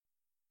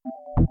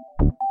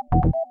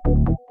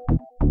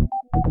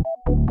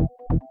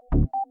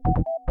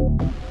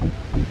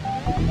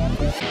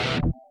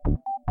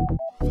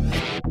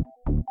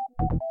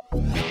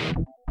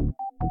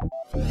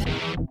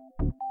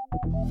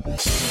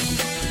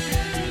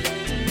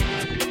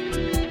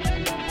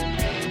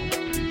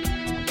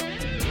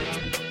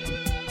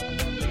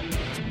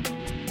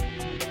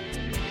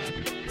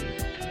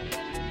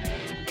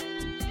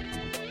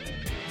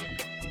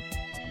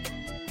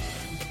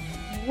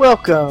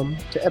Welcome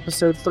to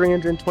episode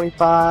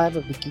 325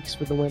 of the Geeks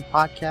for the Win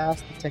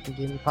podcast, the tech and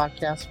gaming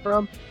podcast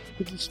from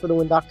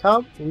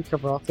thegeeksforthewin.com, where we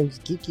cover all things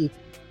geeky.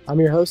 I'm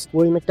your host,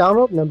 William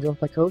McDonald, and I'm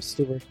joined by my co-host,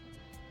 Stuart.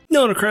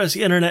 Known across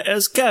the internet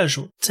as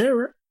Casual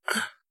Terror.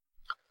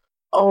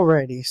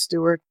 Alrighty,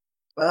 Stuart.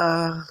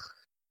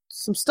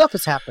 Some stuff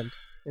has happened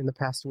in the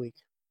past week.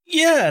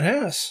 Yeah, it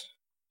has.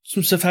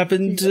 Some stuff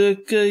happened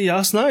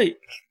last night,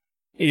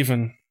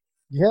 even.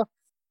 Yeah.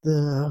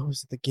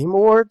 Was it the Game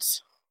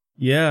Awards?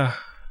 Yeah.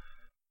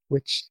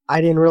 Which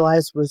I didn't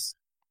realize was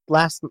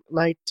last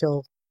night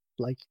till,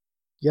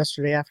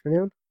 yesterday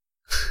afternoon.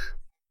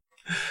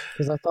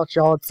 Because I thought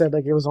y'all had said,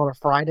 it was on a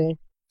Friday.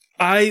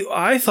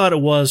 I thought it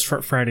was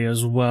Friday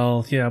as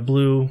well. Yeah,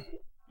 Blue.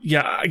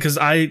 Yeah, because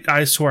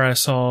I swear I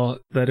saw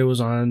that it was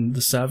on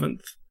the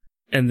 7th.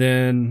 And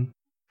then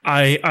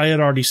I had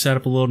already set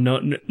up a little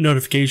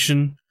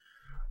notification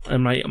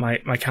on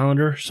my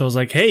calendar. So I was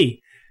like,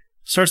 hey,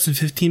 starts in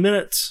 15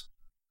 minutes.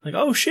 Like,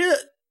 oh shit.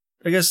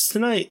 I guess it's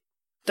tonight.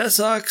 That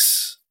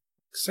sucks.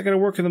 Because I gotta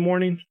work in the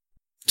morning.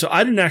 So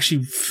I didn't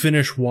actually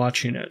finish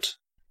watching it.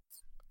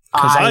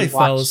 Because I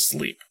fell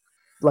asleep.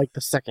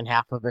 The second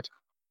half of it.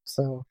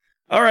 So.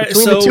 Alright,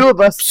 between the two of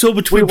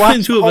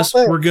us,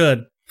 we're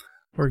good.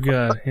 We're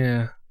good,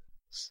 yeah.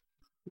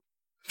 I'm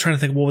trying to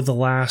think what was the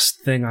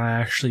last thing I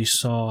actually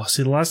saw.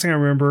 See, the last thing I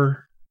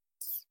remember,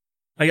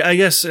 I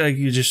guess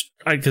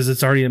because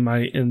it's already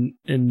in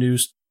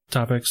news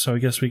topics, so I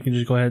guess we can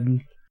just go ahead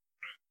and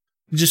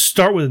just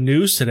start with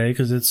news today,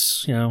 because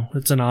it's been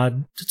an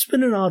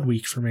odd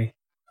week for me.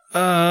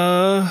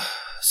 Let's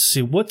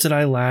see, what did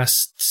I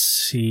last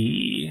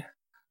see?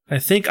 I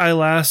think I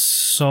last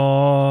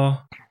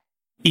saw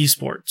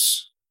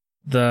esports.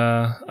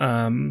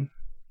 The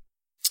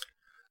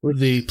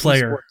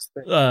player,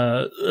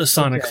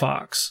 Sonic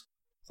Fox.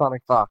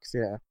 Sonic Fox,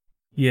 yeah.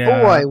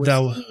 Yeah. Boy,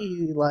 was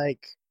he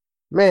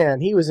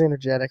man, he was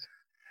energetic.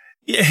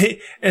 Yeah,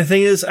 and the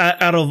thing is,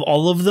 out of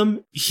all of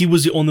them, he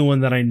was the only one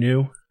that I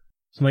knew.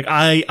 So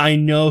I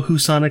know who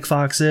Sonic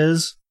Fox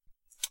is.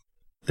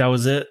 That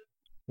was it.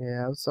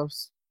 Yeah, I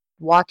was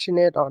watching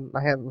it I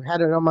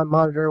had it on my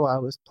monitor while I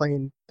was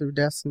playing through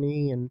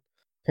Destiny, and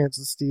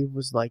Pencil Steve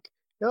was like,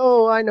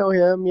 "Oh, I know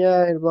him,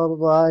 yeah, and blah blah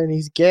blah, and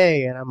he's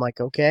gay," and I'm like,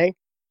 "Okay."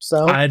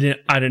 So I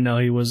didn't know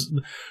he was,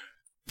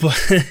 but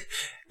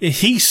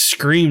he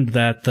screamed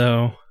that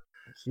though.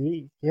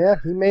 He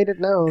made it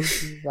known.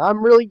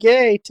 I'm really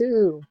gay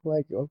too.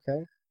 Like,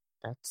 okay,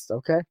 that's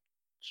okay,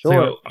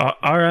 sure, so,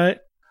 all right.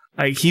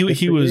 He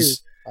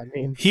was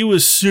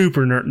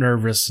super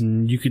nervous,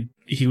 and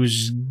he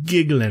was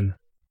giggling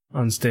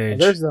on stage.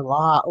 There's a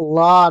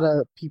lot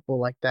of people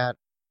like that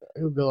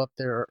who go up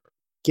there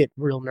get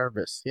real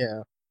nervous.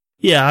 Yeah.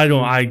 Yeah, I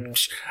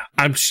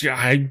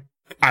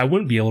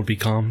wouldn't be able to be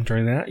calm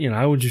during that.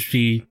 I would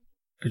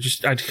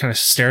I'd kind of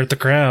stare at the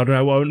crowd, and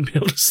I wouldn't be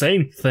able to say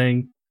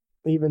anything.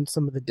 Even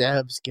some of the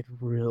devs get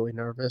really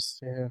nervous.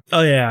 Yeah.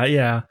 Oh yeah,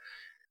 yeah.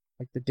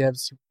 Like the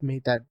devs who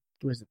made that,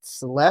 was it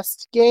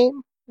Celeste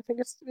game? I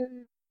think it's.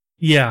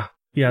 Yeah,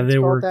 they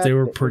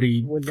were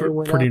pretty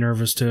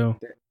nervous too.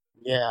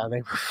 Yeah,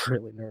 they were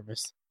really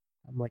nervous.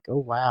 I'm like, oh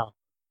wow,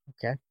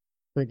 okay,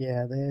 but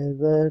yeah,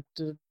 the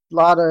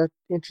lot of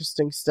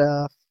interesting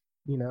stuff.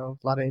 A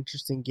lot of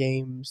interesting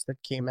games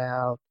that came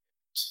out.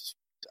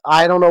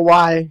 I don't know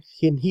why,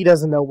 he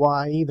doesn't know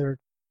why either.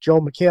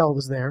 Joel McHale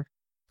was there.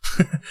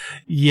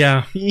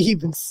 Yeah. He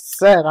even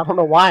said, I don't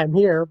know why I'm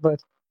here, but...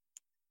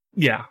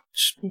 Yeah.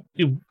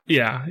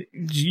 Yeah.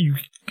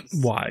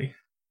 Why?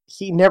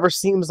 He never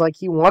seems like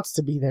he wants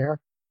to be there.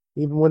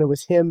 Even when it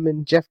was him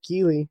and Jeff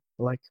Keighley,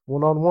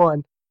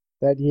 one-on-one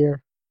that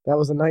year. That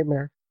was a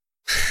nightmare.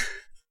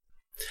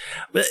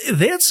 But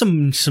they had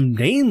some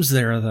names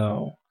there,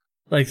 though.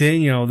 They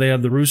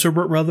had the Russo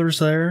brothers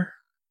there.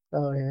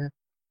 Oh, yeah.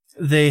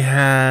 They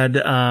had,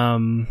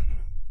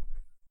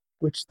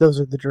 which those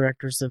are the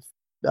directors of,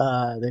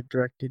 they've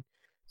directed,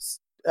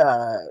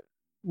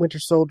 Winter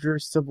Soldier,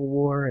 Civil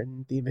War,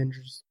 and the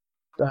Avengers,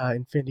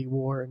 Infinity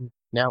War, and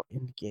now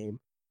Endgame,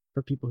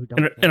 for people who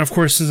don't know. And of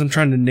course, since I'm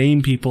trying to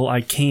name people,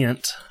 I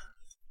can't.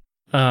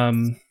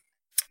 I'm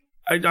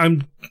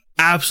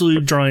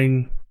absolutely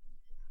drawing,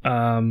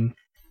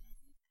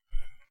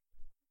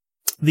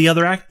 the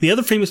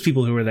other famous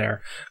people who were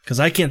there, because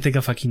I can't think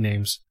of fucking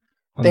names.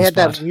 They had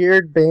that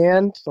weird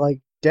band,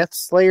 Death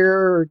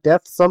Slayer or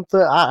Death something.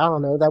 I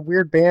don't know, that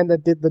weird band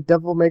that did the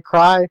Devil May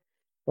Cry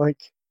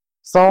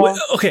song. Well,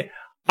 okay,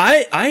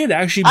 I had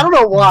actually. I don't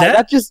know why.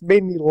 That just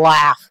made me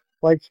laugh.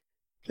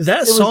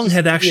 That song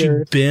had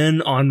actually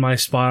been on my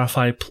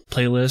Spotify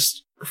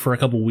playlist for a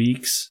couple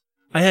weeks.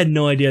 I had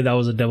no idea that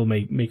was a Devil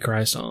May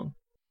Cry song.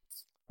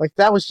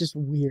 That was just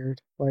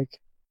weird. I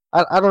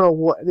don't know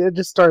what. I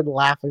just started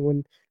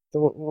laughing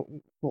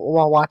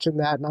while watching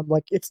that, and I'm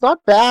like, it's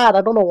not bad.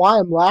 I don't know why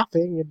I'm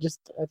laughing. It just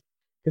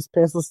because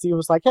Pencil Steve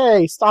was like,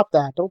 "Hey, stop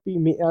that! Don't be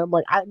mean." And I'm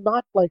like, I'm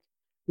not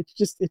It's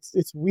just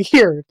it's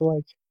weird.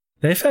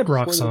 They've had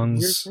rock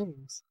songs.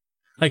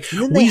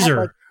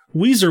 Weezer.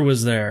 Weezer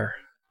was there.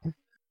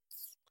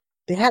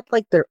 They had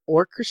their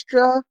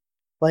orchestra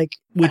Like,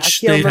 I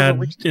which can't they've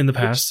remember had in the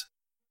past.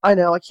 I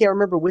know, I can't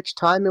remember which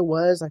time it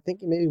was. I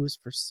think maybe it was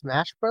for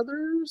Smash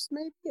Brothers,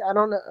 maybe? I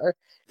don't know. It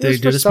They was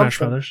for did a Smash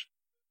something. Brothers.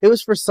 It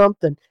was for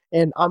something.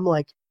 And I'm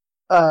like,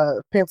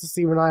 Pencil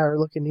Steve and I are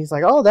looking. He's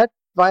like, oh, that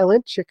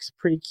violin chick's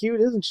pretty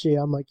cute, isn't she?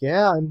 I'm like,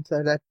 yeah, and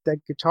that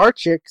guitar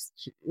chick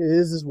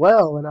is as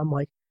well. And I'm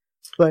like,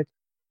 but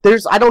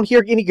I don't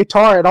hear any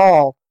guitar at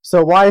all.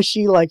 So why is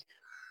she like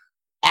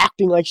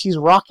acting like she's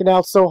rocking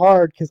out so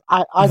hard? Because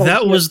I don't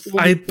That hear was any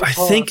I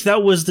guitar. think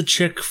that was the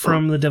chick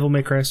from the Devil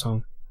May Cry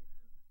song.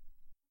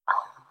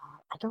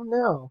 I don't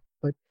know,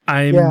 but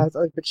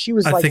but she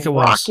was I like think it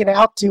was. rocking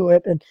out to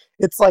it, and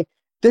it's like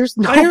there's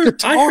no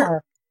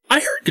guitar. I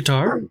heard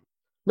guitar.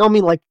 No, I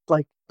mean like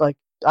I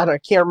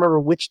can't remember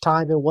which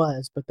time it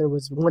was, but there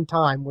was one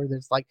time where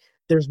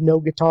there's no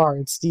guitar,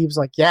 and Steve's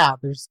like, yeah,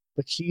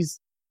 but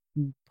she's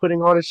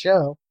putting on a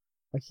show.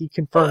 Like he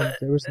confirmed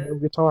there was no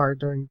guitar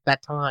during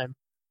that time.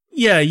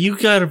 Yeah, you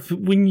gotta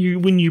when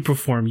you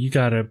perform, you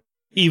gotta,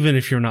 even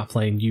if you're not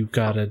playing, you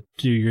gotta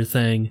do your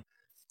thing.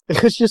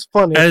 It's just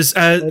funny. As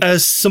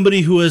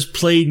somebody who has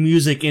played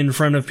music in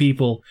front of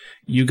people,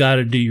 you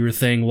gotta do your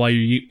thing while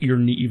you're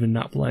even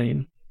not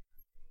playing.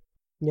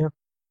 Yeah.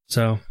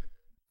 So,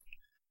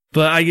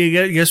 but I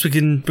guess we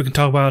can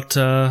talk about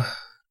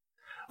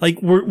like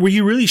were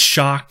you really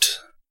shocked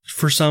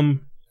for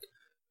some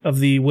of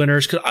the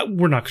winners? Because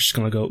we're not just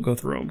gonna go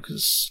through them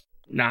because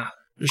I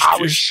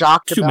was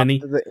shocked too about many.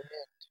 the end.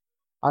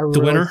 I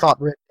really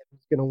thought Red Dead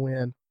was gonna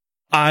win.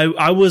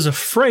 I was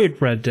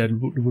afraid Red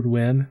Dead would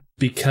win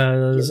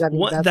because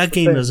that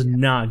game is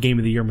not Game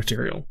of the Year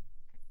material.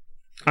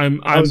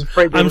 I was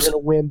afraid they were going to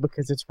win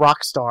because it's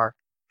Rockstar.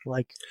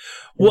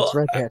 It's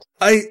Red Dead.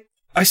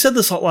 I said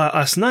this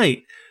last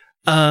night.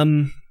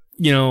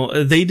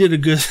 They did a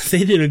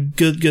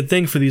good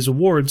thing for these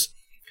awards.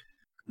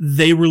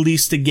 They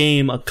released a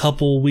game a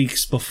couple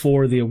weeks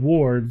before the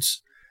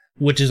awards,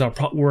 which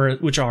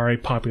are a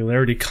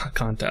popularity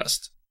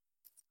contest.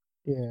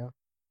 Yeah.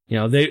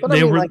 They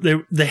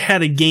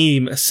had a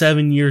game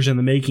 7 years in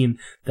the making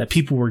that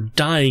people were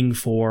dying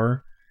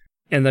for,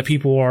 and that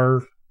people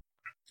are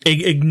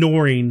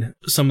ignoring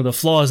some of the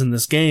flaws in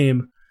this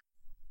game,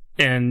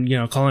 and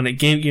calling it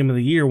game of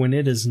the year when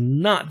it is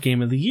not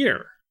Game of the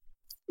Year.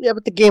 Yeah,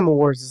 but the Game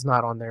Awards is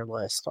not on their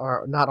list,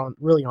 or not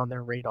really on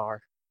their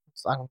radar.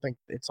 I don't think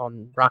it's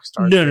on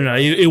Rockstar. No.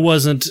 It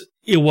wasn't.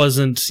 It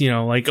wasn't.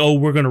 Like, oh,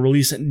 we're going to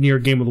release it near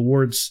Game of the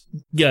Awards.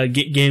 Yeah,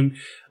 Video Game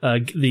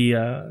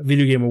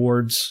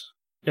Awards.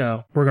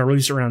 We're going to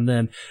release it around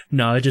then.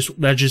 No, it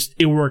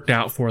worked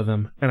out for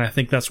them, and I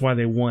think that's why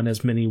they won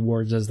as many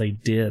awards as they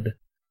did.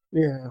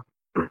 Yeah.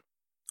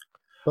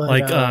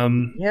 But,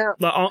 yeah.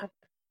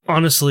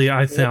 Honestly,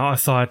 I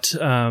thought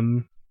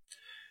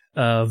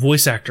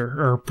voice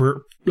actor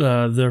or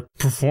the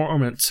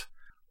performance.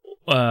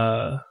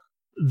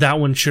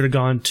 That one should have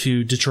gone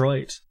to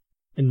Detroit,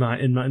 in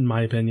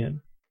my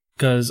opinion,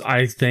 because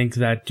I think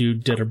that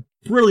dude did a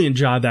brilliant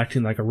job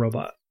acting like a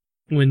robot.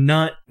 When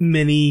not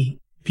many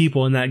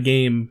people in that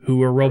game who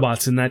were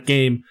robots in that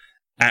game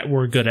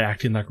were good at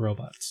acting like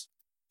robots,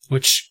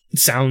 which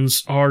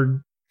sounds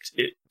hard.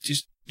 You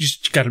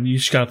just gotta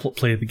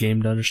play the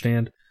game to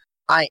understand.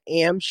 I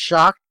am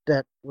shocked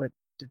that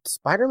did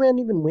Spider-Man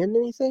even win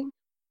anything?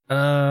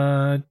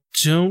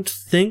 Don't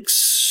think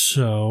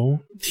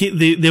so.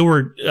 They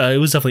were. It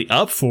was definitely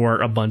up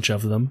for a bunch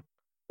of them.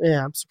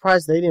 Yeah, I'm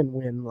surprised they didn't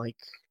win.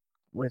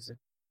 Was it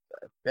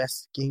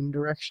best game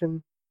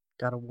direction?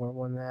 God of War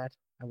won that.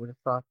 I would have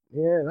thought.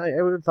 Yeah,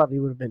 I would have thought he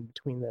would have been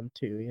between them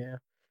two. Yeah,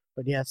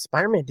 but yeah,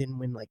 Spider-Man didn't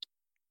win.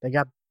 They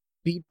got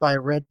beat by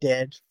Red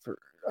Dead for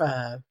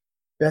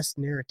best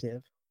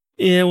narrative.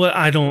 Yeah, well,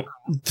 I don't.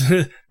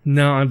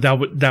 No,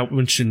 that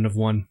one shouldn't have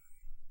won.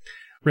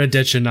 Red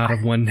Dead should not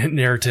have won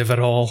narrative at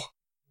all.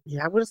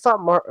 Yeah, I would have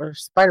thought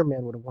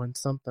Spider-Man would have won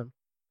something,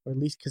 or at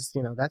least because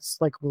that's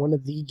one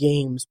of the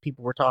games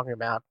people were talking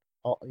about.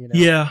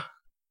 Yeah,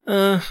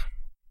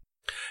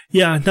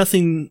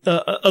 Nothing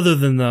other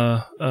than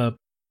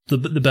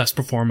the best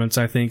performance.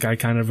 I think I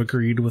kind of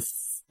agreed with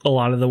a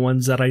lot of the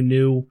ones that I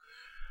knew.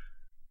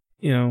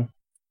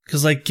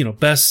 Because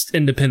best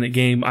independent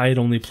game, I had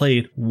only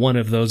played one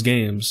of those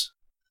games,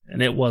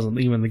 and it wasn't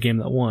even the game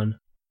that won.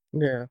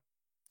 Yeah.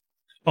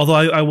 Although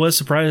I was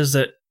surprised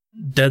that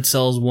Dead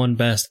Cells won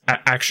best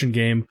action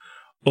game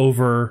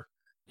over,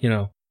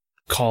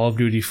 Call of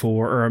Duty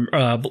 4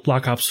 or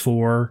Black Ops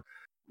 4,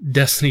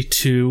 Destiny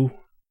 2,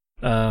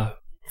 Far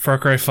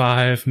Cry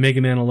 5,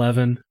 Mega Man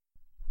 11.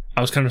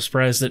 I was kind of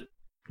surprised that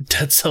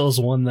Dead Cells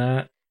won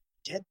that.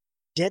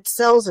 Dead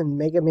Cells and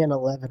Mega Man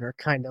 11 are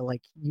kind of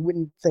you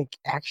wouldn't think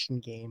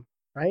action game,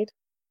 right?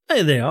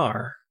 Hey, they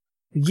are.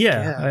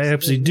 Yeah, I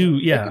absolutely do.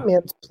 Yeah. Mega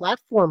Man's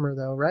platformer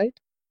though, right?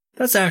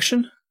 That's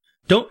action.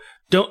 Don't.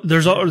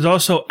 There's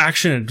also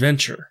action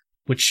adventure,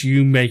 which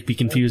you may be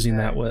confusing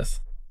that with.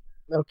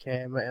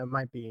 Okay, it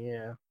might be,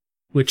 yeah.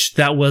 Which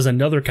that was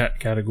another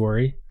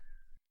category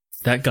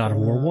that God of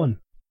War won.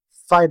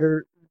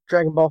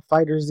 Dragon Ball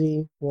Fighter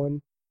Z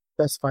won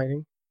best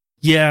fighting.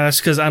 Yeah, it's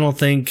because I don't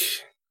think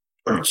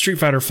Street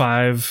Fighter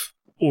V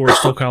or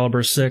Soul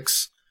Calibur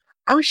 6.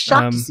 I was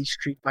shocked to see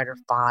Street Fighter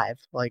 5.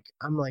 Like,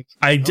 I'm like,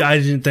 I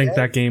didn't think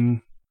that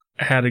game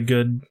had a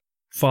good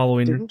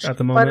following didn't at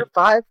the Street moment.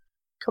 Fighter 5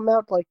 come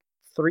out like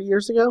 3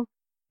 years ago?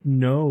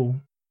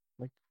 No.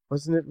 Like,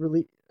 wasn't it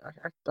really?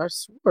 I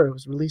swear it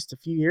was released a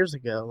few years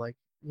ago. Like,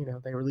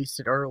 they released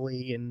it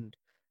early, and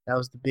that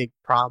was the big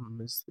problem,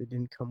 is it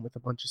didn't come with a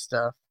bunch of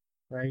stuff,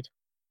 right?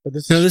 But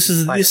this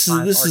is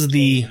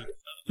the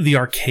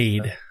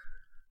arcade.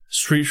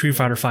 Street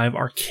Fighter 5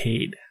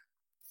 arcade.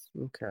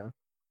 Okay.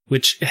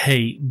 Which,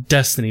 hey,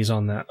 Destiny's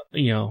on that.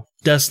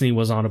 Destiny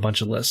was on a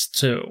bunch of lists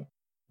too.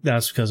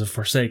 That's because of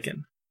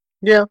Forsaken.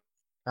 Yeah.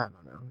 I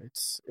don't know.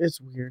 It's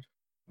weird.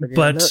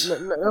 But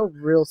no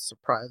real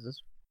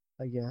surprises,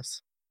 I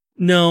guess.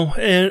 No,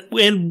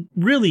 and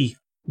really,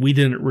 we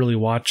didn't really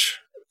watch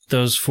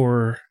those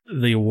for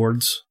the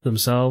awards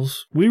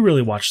themselves. We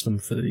really watched them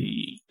for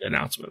the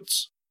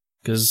announcements,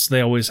 because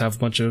they always have a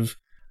bunch of,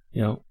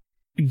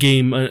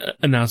 game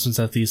announcements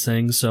at these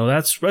things. So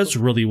that's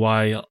really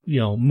why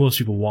most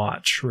people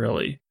watch.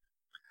 Really,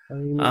 I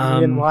mean, you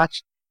didn't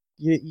watch.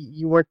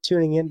 You weren't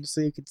tuning in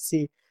so you could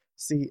see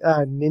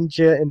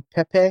Ninja and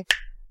Pepe.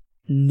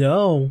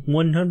 No,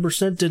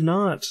 100% did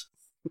not.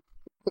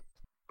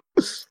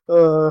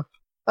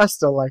 I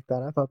still like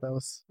that. I thought that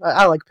was.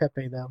 I like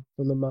Pepe though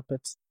from the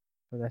Muppets,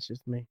 but that's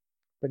just me.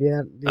 But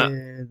yeah,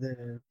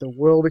 the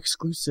world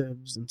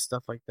exclusives and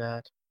stuff like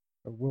that,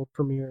 or world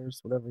premieres,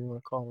 whatever you want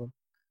to call them.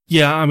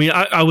 Yeah, I mean,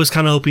 I was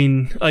kind of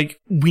hoping, like,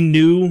 we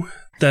knew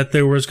that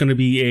there was going to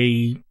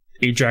be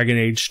a Dragon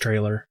Age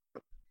trailer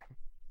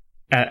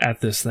at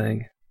this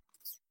thing.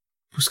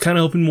 Was kind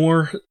of hoping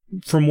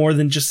for more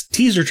than just a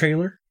teaser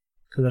trailer,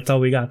 because that's all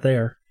we got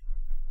there.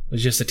 It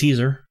was just a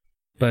teaser.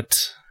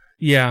 But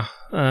yeah,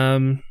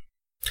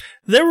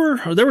 there were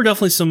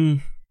definitely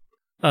some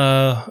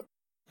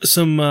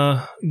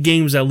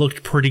games that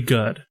looked pretty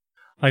good.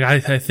 Like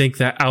I think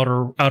that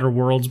Outer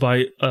Worlds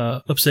by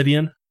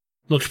Obsidian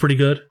looked pretty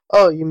good.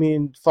 Oh, you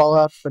mean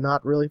Fallout, but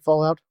not really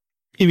Fallout?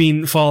 You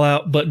mean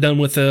Fallout, but done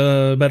with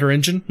a better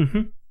engine?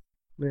 Mm-hmm.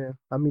 Yeah,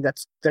 I mean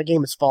that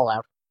game is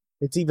Fallout.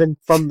 It's even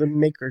from the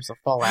makers of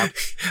Fallout.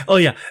 Oh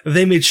yeah,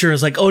 they made sure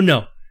it's like, oh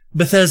no,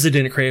 Bethesda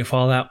didn't create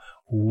Fallout,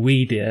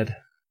 we did.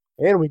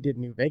 And we did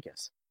New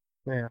Vegas.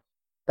 Yeah,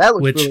 that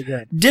looks really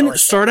good. Didn't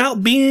start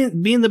out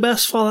being the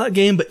best Fallout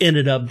game, but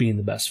ended up being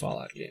the best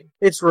Fallout game.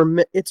 It's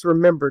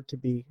remembered to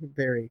be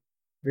very,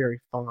 very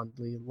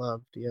fondly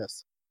loved.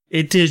 Yes,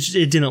 it did.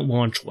 It didn't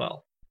launch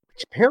well.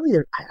 Which apparently,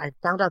 I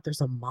found out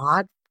there's a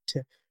mod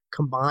to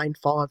combine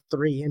Fallout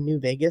 3 and New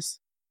Vegas.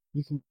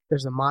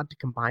 There's a mod to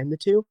combine the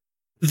two.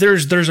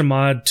 There's a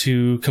mod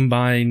to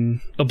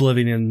combine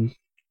Oblivion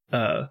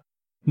and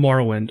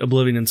Morrowind,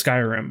 Oblivion and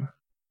Skyrim.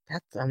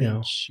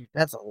 Shoot,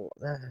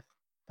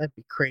 that'd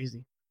be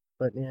crazy.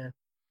 But yeah,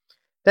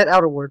 that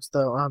Outer Worlds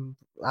though,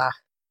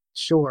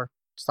 sure,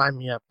 sign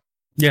me up.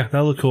 Yeah,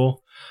 that looked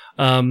cool.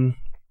 And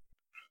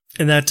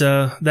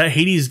that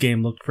Hades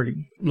game looked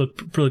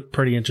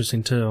pretty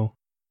interesting too.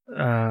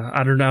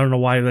 I don't know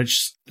why that's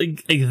just,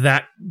 like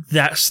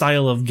that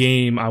style of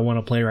game I want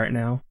to play right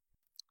now.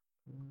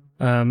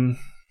 Trying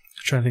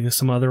to think of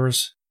some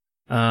others.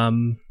 I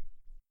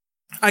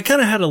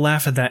kind of had a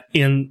laugh at that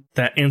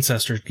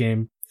Ancestors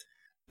game,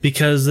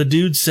 because the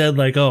dude said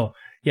like, "Oh,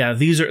 yeah,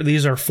 these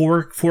are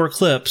four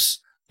clips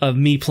of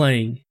me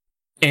playing,"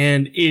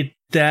 and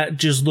that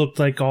just looked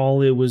like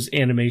all it was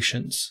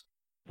animations.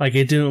 Like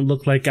it didn't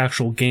look like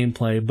actual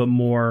gameplay, but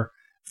more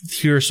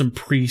here's some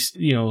preset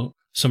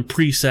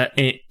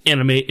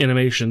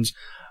animations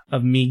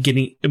of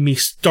me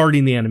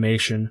starting the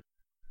animation.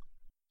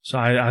 So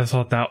I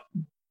thought that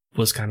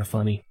was kind of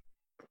funny.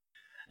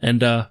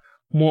 And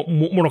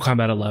Mortal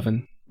Kombat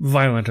 11,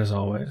 violent as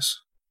always,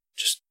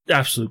 just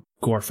absolute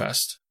gore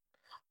fest.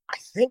 I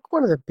think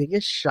one of the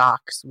biggest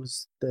shocks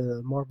was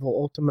the Marvel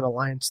Ultimate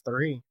Alliance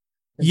 3.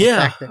 And yeah,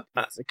 the fact that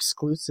it's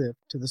exclusive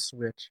to the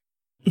Switch.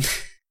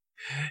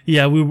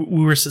 Yeah, we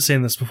were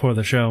saying this before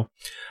the show.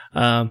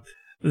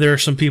 There are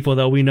some people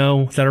that we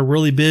know that are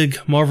really big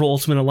Marvel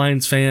Ultimate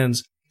Alliance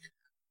fans,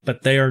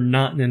 but they are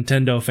not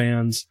Nintendo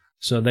fans,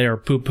 so they are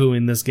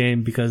poo-pooing this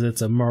game because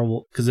it's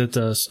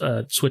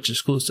a Switch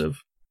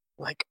exclusive.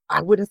 Like,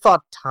 I would have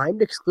thought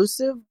timed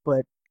exclusive,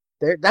 but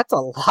that's a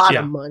lot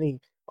of money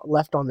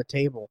left on the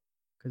table.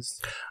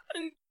 Because,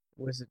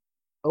 was it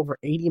over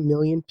 80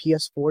 million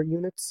PS4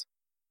 units,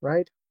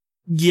 right?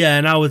 Yeah,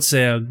 and I would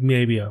say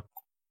maybe a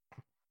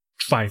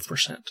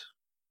 5%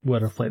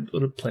 would have played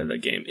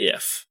that game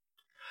if.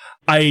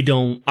 I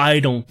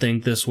don't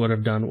think this would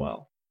have done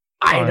well.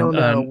 I don't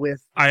know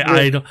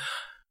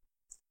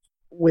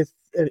with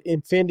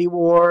Infinity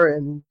War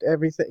and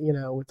everything,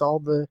 with all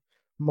the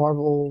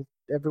Marvel,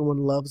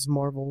 everyone loves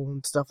Marvel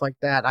and stuff like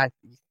that. I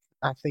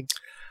think.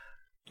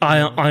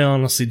 I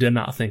honestly did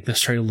not think this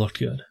trailer looked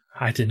good.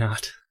 I did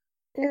not.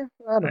 Yeah,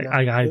 I don't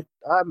know.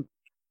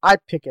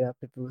 I'd pick it up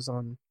if it was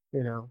on,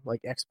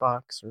 like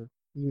Xbox or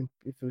even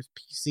if it was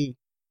PC,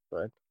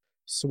 but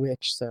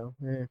Switch. So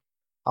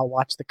I'll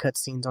watch the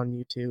cutscenes on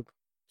YouTube.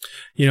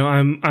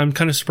 I'm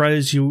kind of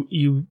surprised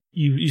you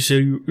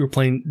said you were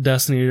playing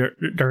Destiny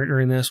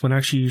during this, when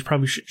actually you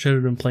probably should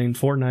have been playing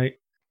Fortnite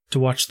to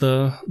watch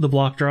the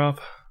block drop.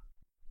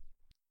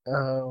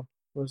 Oh,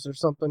 was there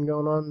something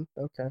going on?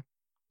 Okay.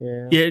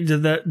 Yeah. Yeah,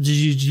 did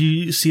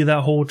you see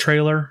that whole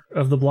trailer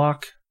of the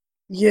block?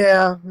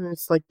 Yeah,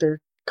 it's like their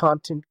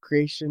content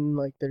creation,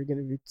 like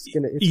it's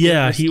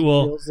yeah, what he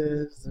will.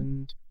 Is,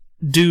 and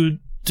dude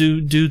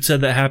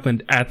said that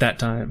happened at that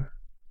time,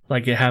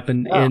 like it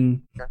happened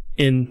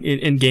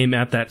in game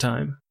at that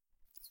time.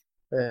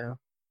 Yeah,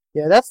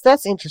 yeah,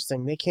 that's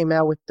interesting. They came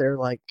out with their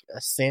like a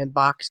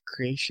sandbox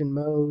creation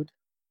mode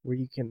where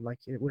you can like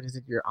what is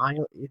it? Your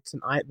island? It's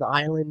the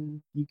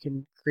island. You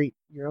can create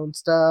your own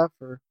stuff,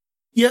 or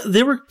yeah,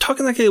 they were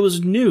talking like it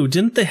was new.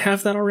 Didn't they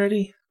have that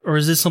already, or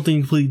is this something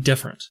completely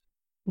different?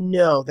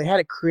 No, they had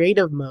a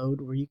creative mode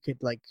where you could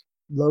like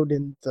load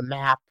in the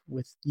map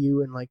with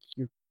you and like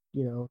your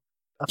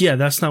yeah,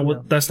 that's not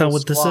what this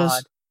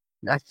is.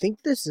 I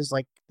think this is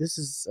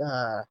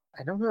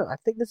I don't know. I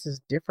think this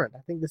is different.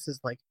 I think this is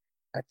like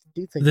I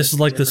do think this is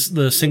like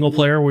the single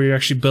player where you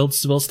actually build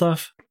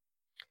stuff.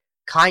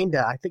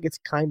 Kinda. I think it's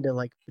kinda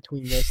like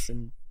between this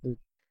and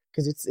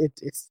because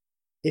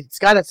it's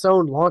got its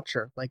own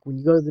launcher. Like when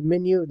you go to the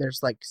menu,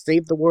 there's like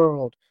Save the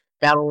World,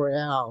 Battle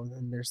Royale, and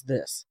then there's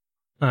this.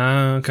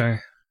 Okay.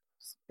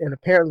 And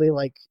apparently,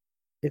 like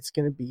it's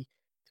gonna be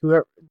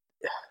whoever.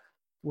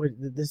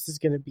 This is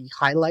gonna be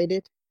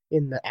highlighted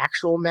in the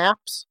actual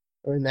maps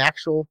or in the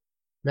actual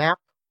map.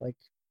 Like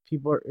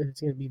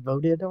it's gonna be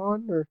voted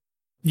on or.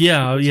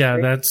 Yeah,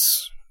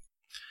 that's.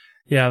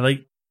 Yeah,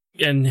 like,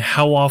 and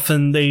how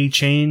often they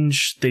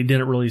change, they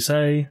didn't really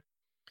say.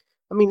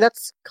 I mean,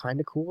 that's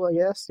kind of cool, I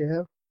guess,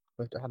 yeah.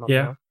 But I don't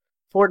know.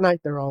 Fortnite,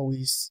 they're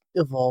always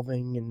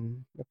evolving,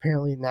 and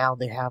apparently now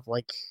they have,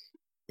 like,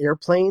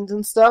 airplanes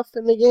and stuff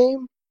in the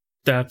game.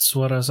 That's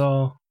what I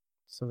saw.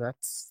 So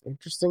that's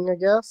interesting, I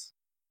guess.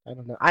 I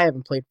don't know. I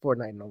haven't played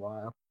Fortnite in a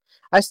while.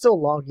 I still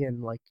log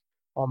in, like,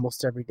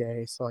 almost every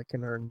day, so I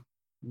can earn,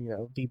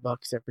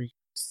 V-Bucks every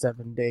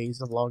 7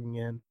 days of logging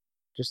in,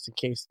 just in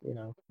case,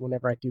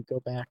 whenever I do go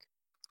back.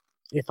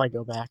 If I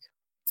go back.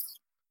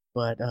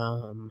 But,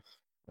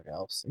 what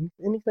else?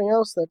 Anything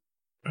else that...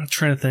 I'm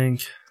trying to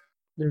think.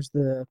 There's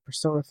the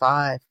Persona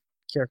 5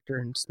 character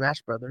in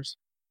Smash Brothers.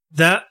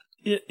 That,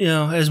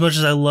 as much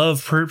as I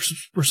love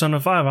Persona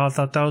 5, I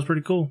thought that was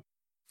pretty cool.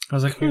 I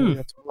was like,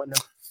 That's one of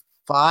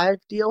 5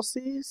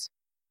 DLCs?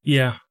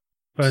 Yeah.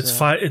 But it's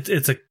 5.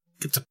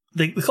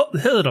 They call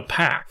it a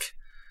pack.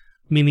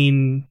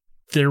 Meaning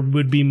there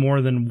would be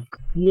more than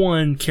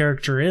one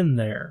character in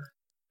there.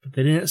 But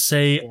they didn't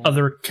say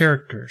other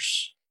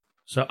characters.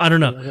 So, I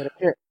don't know.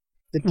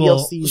 The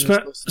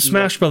DLCs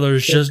Smash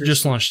Brothers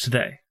just launched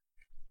today.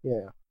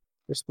 Yeah.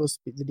 They're supposed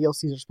to be the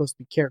DLCs are supposed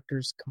to be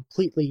characters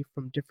completely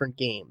from different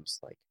games,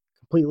 like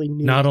completely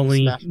new. Not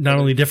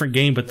only different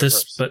game, but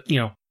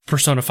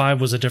Persona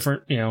 5 was a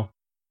different,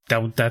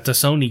 that's a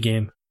Sony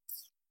game.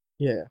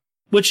 Yeah.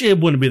 Which it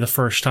wouldn't be the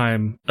first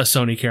time a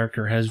Sony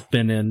character has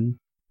been in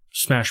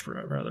Smash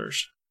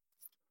Brothers.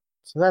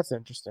 So that's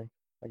interesting,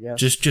 I guess.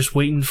 Just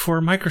waiting for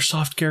a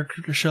Microsoft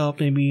character to show up,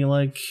 maybe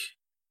like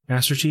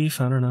Master Chief,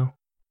 I don't know.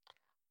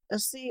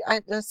 See,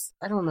 I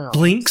don't know.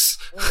 Blinks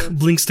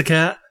the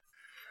cat.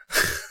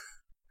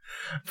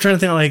 I'm trying to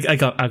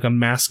think like a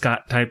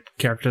mascot type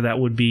character that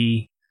would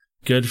be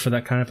good for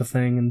that kind of a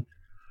thing.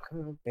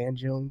 And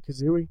Banjo and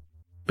Kazooie.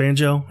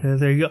 Banjo, yeah,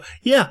 there you go.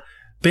 Yeah,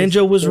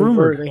 Banjo was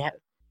rumored.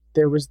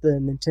 There was the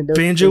Nintendo.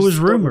 Banjo was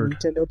rumored.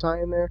 Nintendo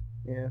tie in there.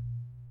 Yeah.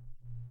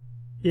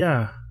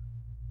 Yeah.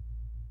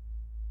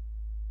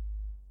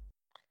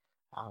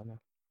 I don't know,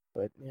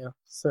 but yeah.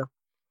 So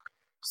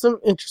some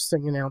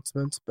interesting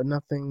announcements, but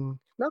nothing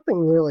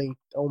really.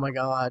 Oh my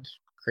god,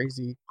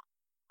 crazy.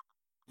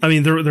 I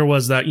mean, there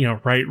was that,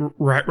 right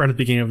at the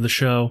beginning of the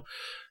show,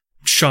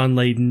 Sean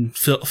Layden,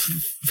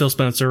 Phil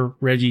Spencer,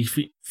 Reggie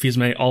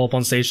Fils-Aimé all up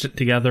on stage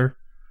together.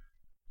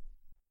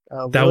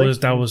 That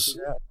was.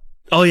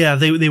 Oh yeah,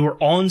 they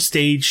were on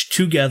stage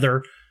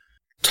together,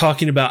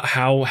 talking about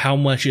how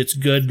much it's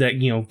good that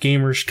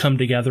gamers come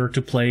together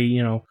to play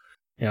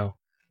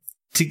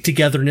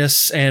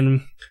togetherness,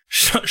 and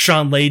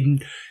Sean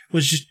Layden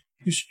was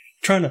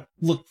trying to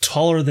look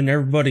taller than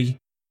everybody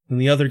and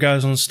the other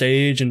guys on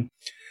stage and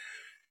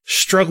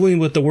struggling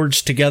with the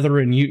words together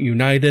and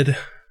united.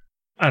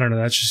 I don't know.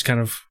 That's just kind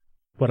of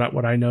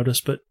what I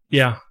noticed. But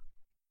yeah,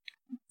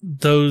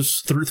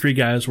 those three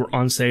guys were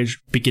on stage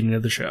beginning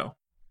of the show.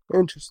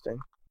 Interesting.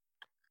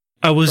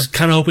 I was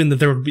kind of hoping that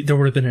there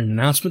would have been an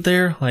announcement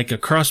there, like a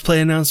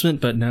crossplay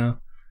announcement, but no,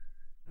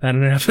 that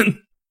didn't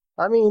happen.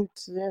 I mean,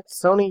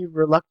 Sony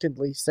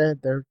reluctantly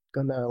said they're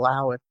going to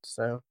allow it,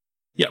 so...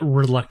 Yeah,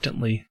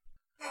 reluctantly.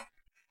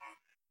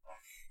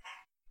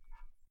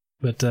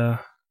 But,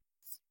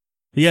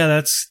 yeah,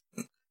 that's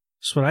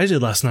what I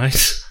did last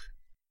night.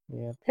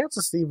 Yeah, Pants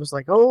of Steve was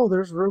like, oh,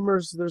 there's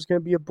rumors there's going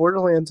to be a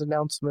Borderlands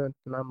announcement,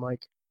 and I'm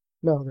like,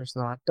 no, there's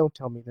not. Don't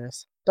tell me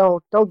this.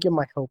 Don't get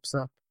my hopes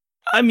up.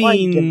 I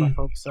mean,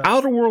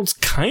 Outer Worlds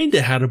kind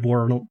of had a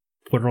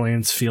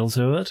Borderlands feel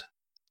to it.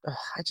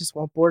 I just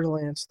want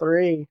Borderlands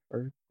 3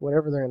 or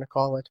whatever they're gonna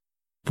call it,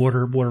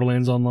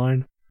 Borderlands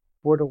Online.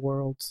 Border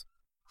Worlds.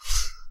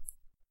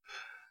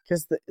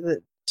 Because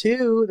the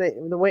two,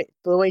 the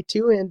way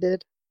two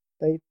ended,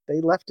 they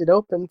left it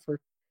open for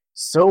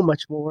so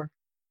much more.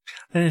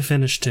 I didn't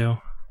finish 2.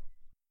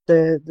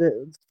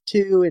 The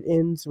two, it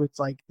ends with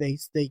like they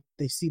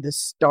see the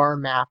star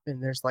map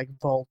and there's like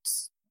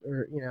vaults,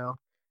 or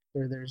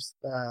there's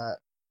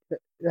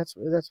that's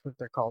what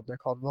they're called. They're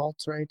called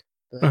vaults, right?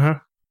 Uh The huh.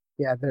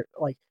 Yeah, they're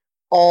like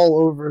all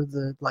over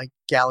the like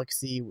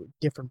galaxy with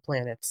different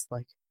planets.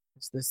 Like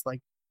it's this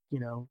like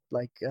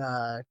like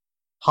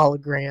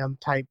hologram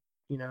type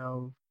you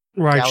know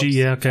Right. Yeah.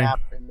 galaxy Okay. map,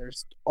 and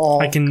there's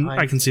all I can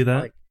kinds of see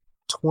that. like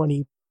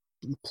 20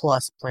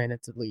 plus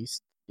planets at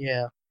least.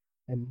 Yeah,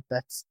 and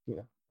that's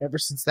ever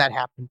since that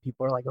happened,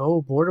 people are like,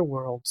 oh, Border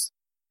Worlds,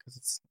 because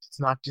it's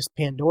not just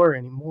Pandora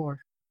anymore.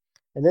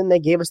 And then they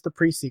gave us the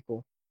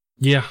pre-sequel.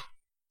 Yeah.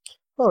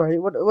 All right,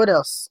 what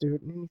else,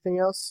 dude? Anything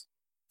else?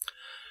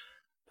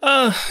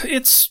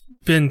 It's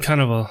been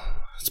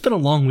it's been a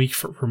long week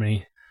for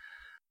me.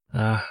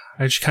 I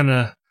just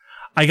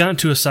I got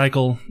into a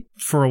cycle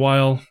for a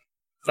while,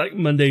 like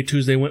Monday,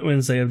 Tuesday,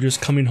 Wednesday, of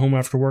just coming home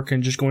after work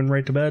and just going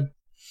right to bed.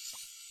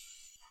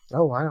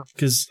 Oh wow.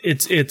 Because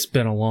it's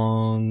been a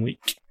long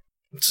week,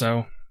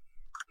 so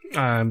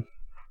I'm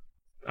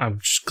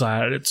just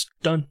glad it's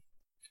done.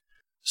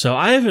 So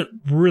I haven't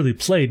really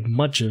played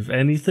much of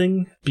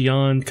anything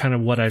beyond kind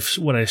of what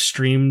I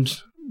streamed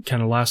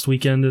kind of last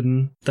weekend,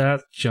 and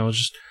that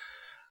just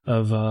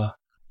of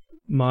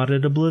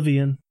modded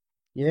Oblivion.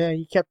 Yeah,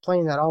 you kept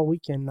playing that all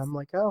weekend. I'm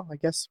like, oh, I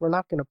guess we're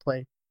not gonna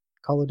play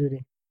Call of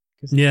Duty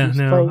because he Yeah, keeps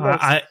no, playing this.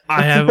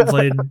 I haven't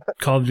played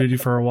Call of Duty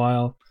for a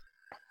while.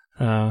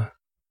 I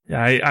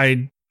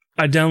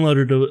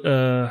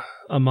downloaded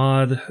a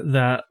mod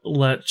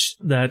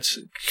that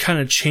kind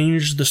of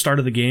changed the start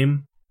of the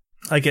game.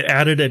 Like it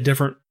added a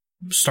different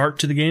start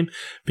to the game,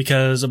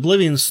 because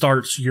Oblivion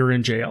starts, you're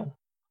in jail,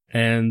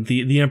 and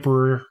the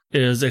Emperor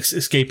is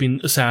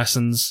escaping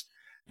assassins,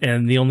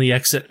 and the only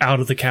exit out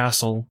of the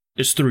castle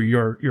is through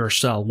your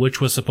cell, which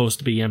was supposed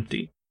to be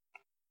empty.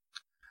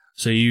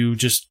 So you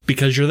just,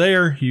 because you're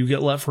there, you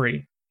get let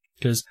free,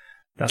 because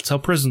that's how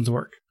prisons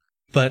work.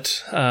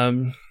 But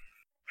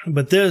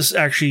this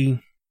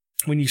actually,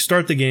 when you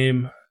start the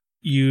game,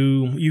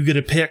 you get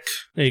to pick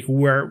like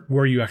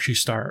where you actually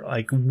start.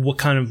 Like what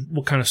kind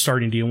of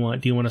starting do you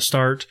want? Do you want to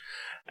start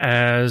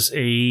as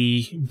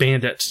a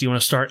bandit? Do you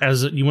want to start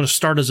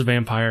as a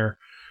vampire?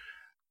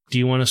 Do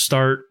you want to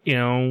start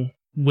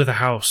with a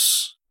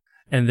house?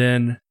 And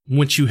then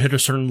once you hit a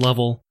certain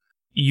level,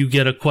 you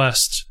get a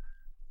quest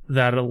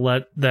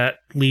that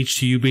leads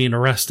to you being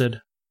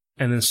arrested,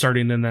 and then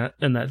starting in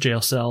that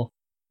jail cell,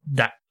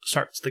 that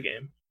starts the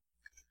game.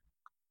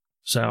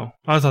 So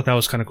I thought that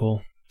was kind of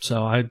cool.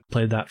 So I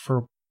played that for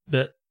a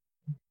bit.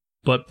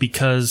 But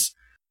because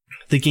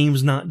the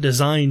game's not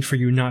designed for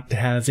you not to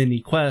have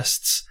any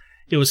quests,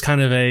 it was kind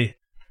of a,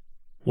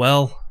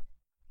 well,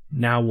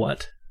 now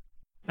what?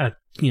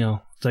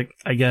 It's like,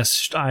 I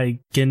guess I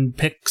can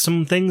pick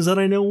some things that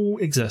I know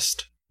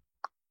exist.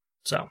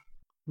 So,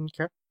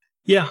 Okay.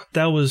 yeah,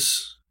 that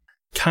was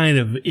kind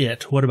of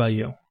it. What about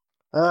you?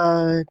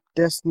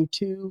 Destiny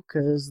 2,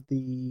 because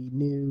the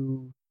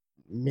new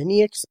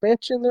mini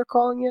expansion, they're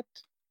calling it.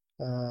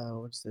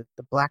 What's it?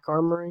 The Black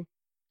Armory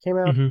came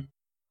out. Mm-hmm.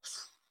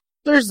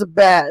 There's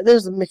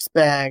a mixed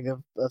bag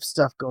of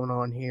stuff going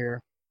on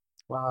here.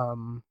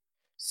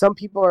 Some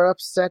people are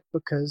upset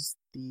because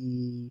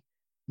you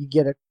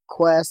get a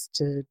quest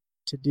to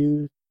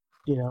do,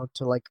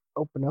 to like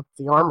open up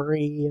the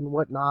armory and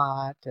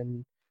whatnot,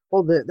 and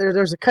well,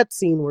 there's a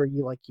cutscene where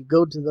you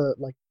go to the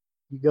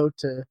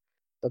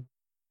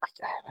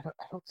I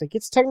don't think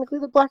it's technically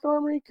the Black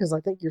Armory, because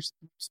I think you're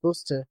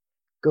supposed to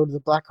go to the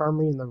Black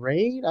Armory in the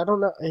raid. I don't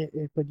know,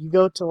 but you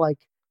go to like,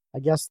 I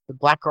guess, the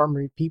Black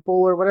Armory people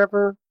or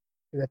whatever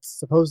that's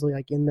supposedly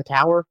like in the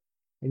tower,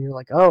 and you're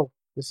like, oh,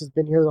 this has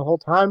been here the whole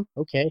time,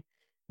 okay,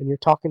 and you're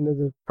talking to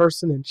the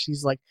person, and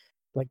she's like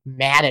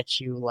mad at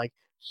you, like,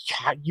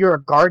 "Yeah, you're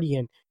a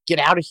guardian. Get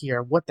out of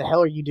here. What the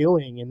hell are you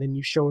doing?" And then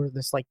you show her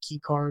this like key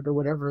card or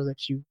whatever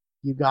that you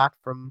got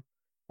from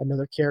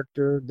another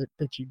character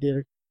that you did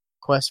a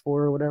quest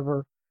for or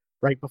whatever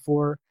right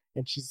before,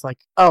 and she's like,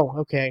 "Oh,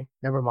 okay,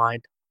 never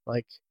mind."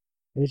 Like,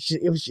 and it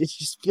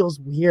just feels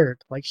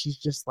weird. Like she's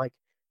just like,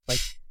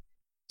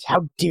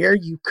 "How dare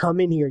you come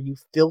in here, you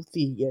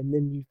filthy!" And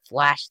then you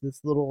flash this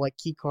little like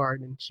key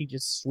card, and she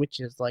just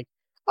switches like,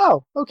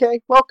 "Oh, okay,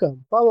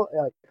 welcome." Blah, blah.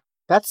 Like,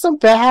 that's some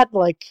bad,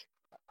 like,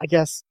 I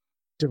guess,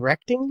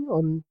 directing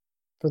on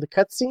for the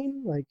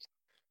cutscene. Like,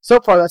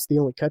 so far that's the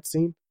only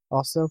cutscene.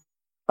 Also,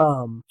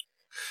 um,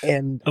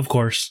 and Of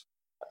course.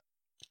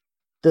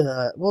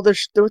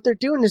 what they're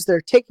doing is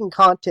they're taking,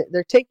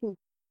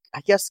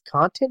 I guess,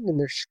 content, and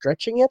they're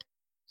stretching it,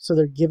 so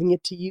they're giving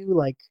it to you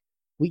like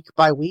week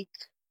by week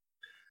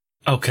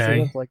instead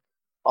Okay. of like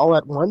all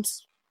at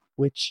once,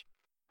 which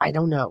I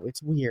don't know.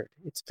 It's weird.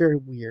 It's very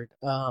weird.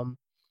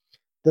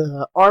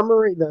 the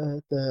armory,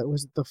 the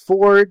was it the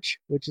Forge,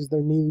 which is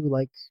their new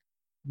like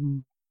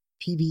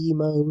PVE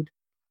mode.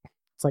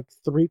 It's like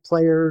 3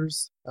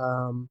 players.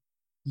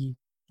 You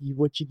you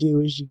what you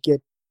do is you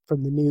get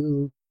from the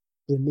new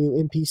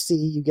NPC,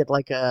 you get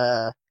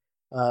a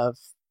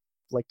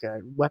like a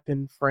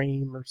weapon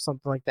frame or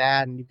something like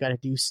that, and you've got to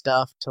do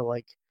stuff to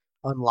like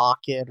unlock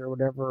it or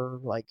whatever.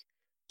 Like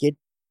get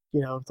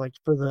like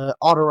for the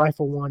auto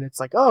rifle one, it's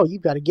like, oh, you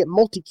got to get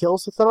multi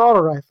kills with an auto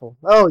rifle.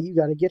 Oh, you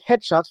got to get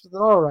headshots with an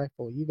auto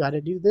rifle. You got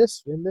to do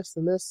this and this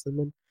and this, and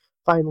then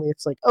finally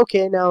it's like,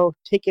 okay, now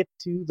take it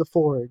to the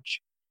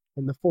Forge,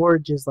 and the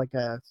Forge is like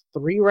a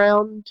 3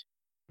 round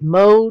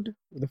mode.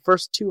 The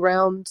first 2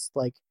 rounds,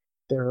 like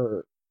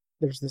there,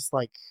 there's this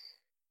like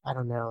I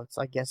don't know.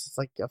 I guess it's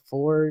like a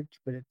forge,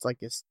 but it's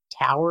like this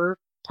tower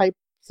type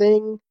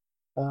thing.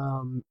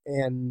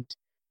 And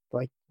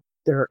like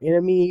there are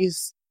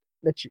enemies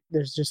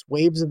there's just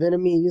waves of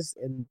enemies,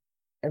 and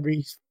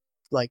every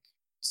like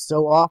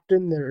so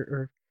often there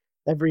are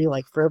every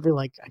like for every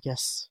like I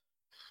guess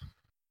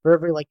for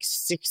every like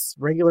 6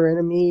 regular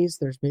enemies,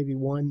 there's maybe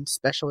one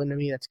special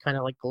enemy that's kind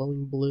of like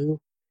glowing blue,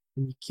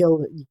 and you kill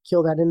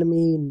that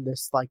enemy, and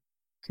this like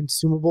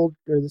consumable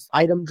or this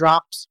item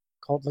drops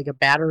called like a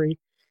battery,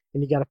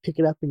 and you got to pick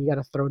it up and you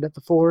got to throw it at the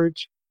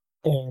Forge,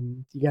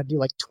 and you got to do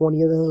like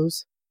 20 of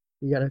those.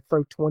 You got to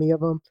throw 20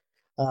 of them.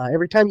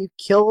 Every time you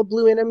kill a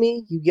blue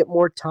enemy, you get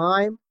more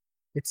time.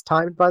 It's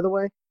timed, by the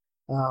way.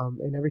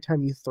 And every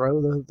time you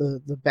throw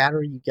the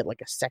battery, you get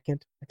like a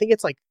second. I think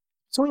it's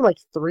only like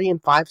 3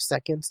 and 5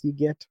 seconds you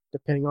get,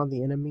 depending on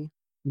the enemy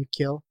you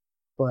kill.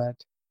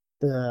 But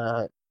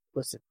the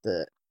was it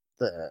the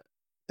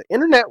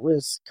internet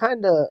was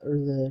kind of, or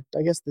the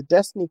I guess the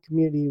Destiny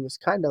community was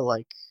kind of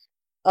like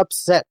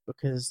upset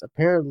because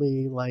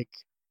apparently like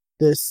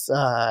this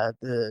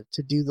the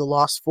to do the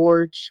Lost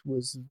Forge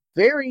was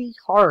very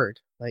hard,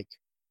 like,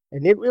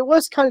 and it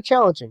was kind of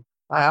challenging.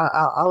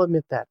 I'll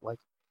admit that. Like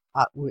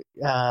we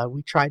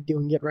tried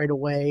doing it right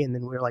away, and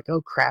then we were like,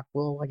 oh crap,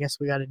 well I guess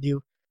we got to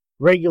do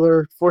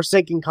regular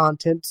Forsaken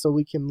content so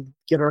we can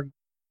get our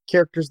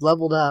characters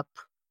leveled up.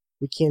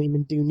 We can't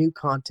even do new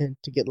content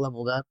to get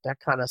leveled up.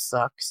 That kind of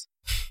sucks.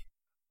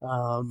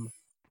 Um,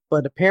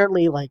 but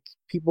apparently, like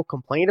people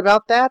complained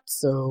about that,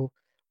 so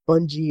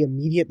Bungie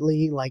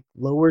immediately like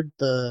lowered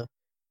the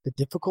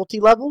difficulty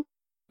level.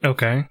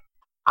 Okay.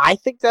 I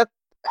think that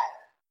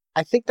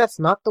I think that's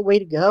not the way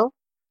to go.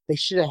 They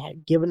should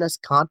have given us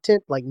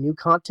content, like new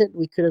content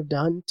we could have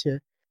done to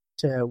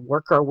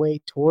work our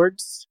way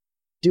towards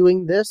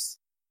doing this.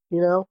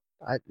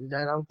 I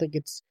don't think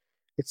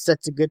it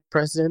sets a good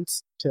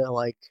precedence to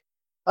like,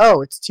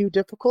 oh, it's too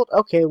difficult.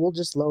 Okay, we'll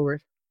just lower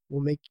it.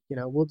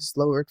 We'll just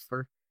lower it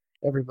for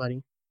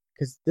everybody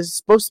because this is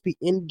supposed to be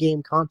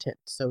in-game content,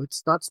 so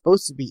it's not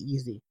supposed to be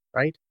easy,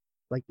 right?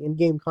 Like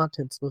in-game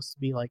content's supposed to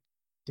be like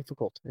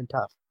difficult and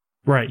tough.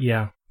 Right.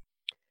 Yeah.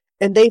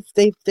 And they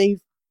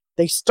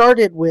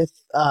started with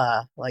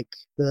like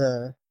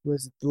the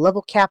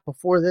level cap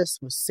before this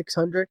was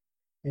 600,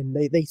 and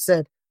they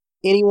said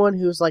anyone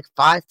who's like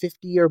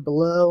 550 or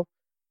below,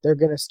 they're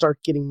gonna start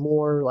getting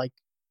more like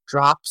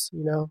drops,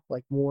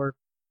 like more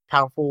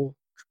powerful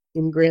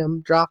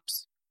engram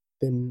drops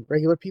than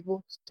regular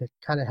people to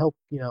kind of help,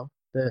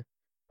 the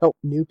help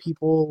new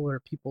people or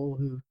people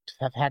who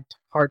have had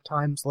hard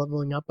times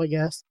leveling up, I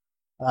guess,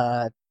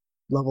 uh,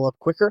 level up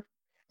quicker.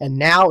 And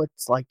now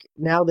it's like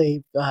now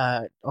they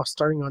are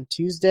starting on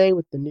Tuesday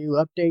with the new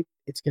update.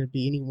 It's going to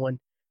be anyone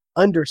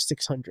under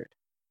 600.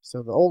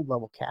 So the old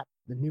level cap,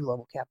 the new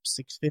level cap is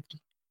 650.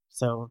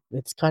 So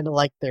it's kind of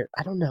like they're,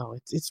 I don't know,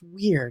 it's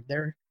weird.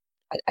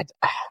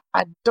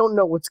 I don't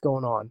know what's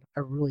going on.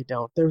 I really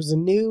don't. There was a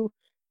new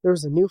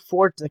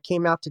fort that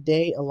came out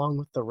today along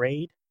with the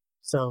raid.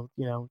 So,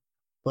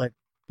 but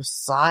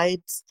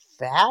besides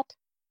that,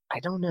 I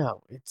don't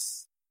know.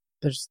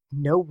 There's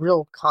no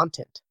real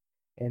content,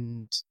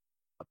 and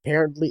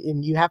apparently,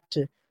 and you have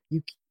to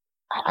you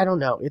I don't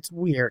know. It's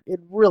weird. It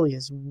really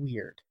is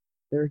weird.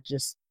 They're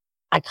just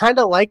I kind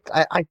of like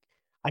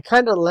I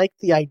kind of like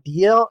the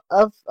idea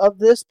of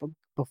this, but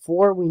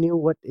before we knew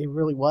what it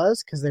really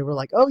was, because they were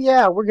like, oh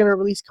yeah, we're gonna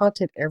release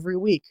content every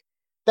week.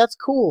 That's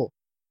cool.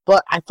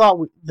 But I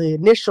thought the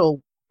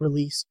initial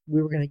release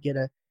we were gonna get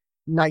a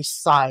nice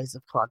size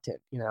of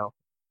content,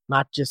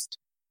 not just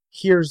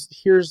here's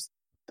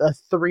a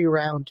 3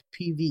 round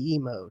PVE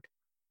mode,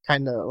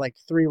 kind of like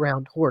 3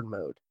 round horde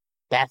mode.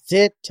 That's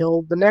it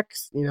till the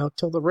next,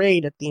 till the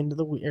raid at the end of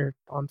the week or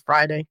on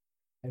Friday,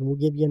 and we'll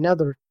give you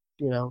another,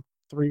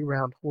 3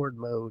 round horde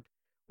mode,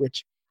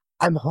 which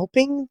I'm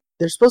hoping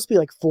there's supposed to be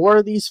like 4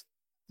 of these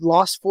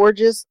Lost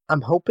Forges.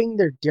 I'm hoping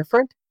they're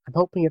different. I'm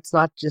hoping it's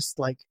not just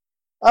like,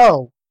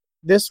 oh,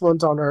 this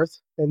one's on Earth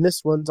and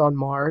this one's on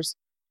Mars,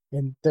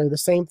 and they're the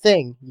same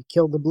thing. You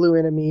kill the blue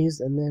enemies,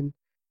 and then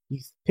you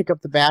pick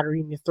up the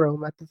battery and you throw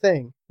them at the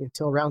thing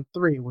until round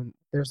 3 when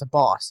there's a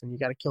boss and you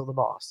got to kill the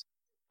boss.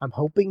 I'm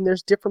hoping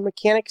there's different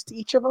mechanics to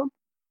each of them.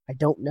 I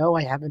don't know.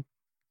 I haven't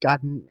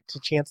gotten a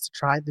chance to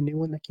try the new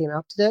one that came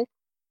out today,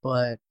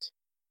 but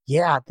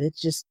yeah, it's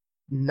just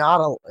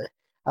not a.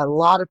 a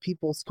lot of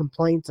people's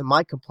complaints and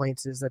my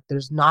complaints is that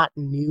there's not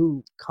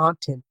new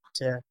content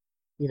to,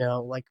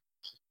 like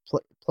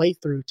play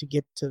through to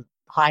get to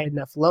high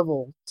enough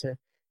level to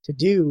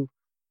do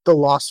the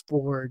Lost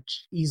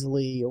Forge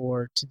easily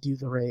or to do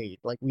the raid.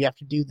 Like we have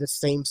to do the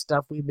same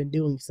stuff we've been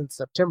doing since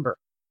September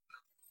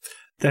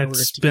in order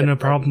That's to been get a ready.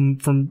 problem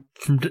from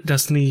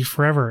Destiny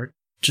forever.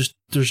 Just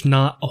there's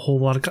not a whole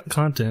lot of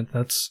content.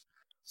 That's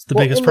the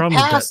Well, biggest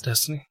problem with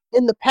Destiny.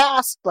 in the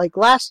past, like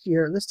last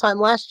year, this time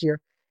last year,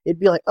 it'd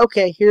be like,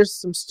 okay, here's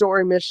some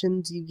story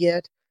missions you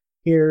get.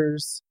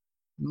 Here's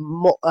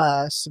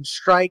some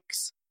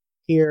strikes.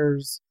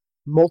 Here's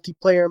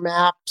multiplayer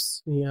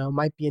maps.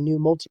 Might be a new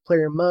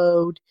multiplayer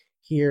mode.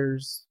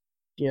 Here's,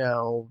 you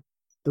know,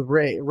 the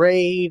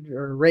raid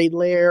or raid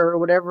lair or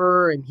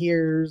whatever. And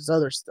here's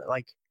other stuff.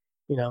 Like,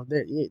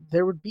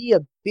 there would be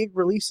a big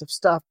release of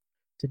stuff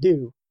to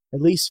do,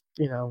 at least,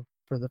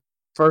 for the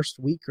first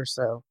week or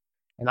so.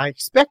 And I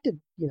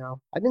expected,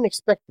 I didn't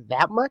expect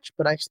that much,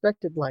 but I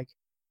expected like,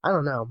 I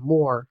don't know,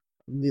 more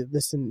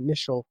this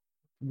initial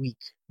week,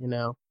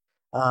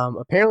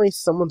 Apparently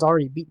someone's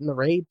already beaten the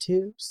raid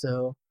too,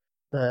 so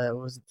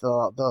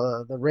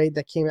the raid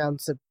that came out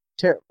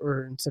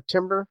in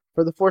September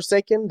for the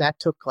Forsaken, that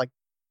took like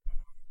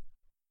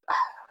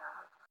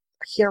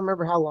I can't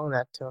remember how long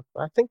that took,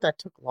 but I think that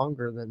took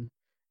longer than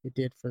it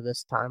did for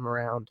this time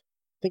around.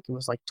 I think it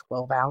was like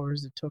 12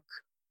 hours it took.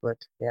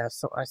 But yeah,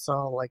 so I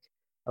saw like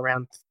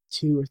around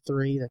 2 or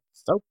 3 that,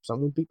 oh,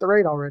 someone beat the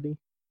raid already.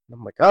 And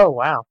I'm like, oh,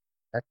 wow,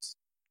 that's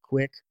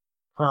quick.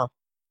 Huh.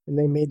 And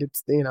they made it,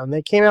 and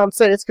they came out and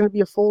said it's going to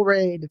be a full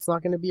raid. It's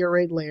not going to be a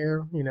raid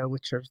lair,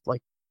 which are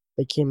like,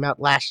 they came out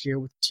last year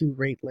with 2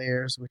 raid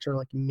lairs, which are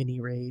like mini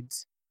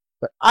raids.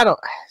 But I don't,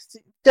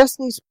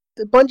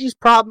 Bungie's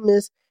problem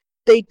is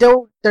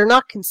they're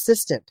not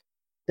consistent.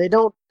 They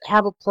don't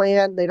have a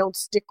plan. They don't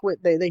stick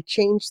with, they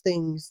change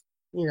things,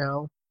 you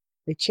know,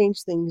 they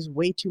change things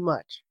way too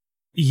much.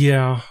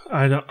 Yeah,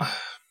 I don't.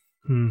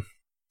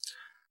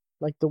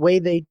 Like the way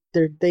they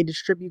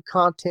distribute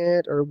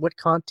content or what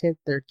content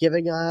they're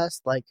giving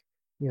us, like,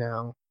 you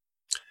know,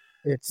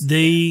 it's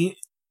they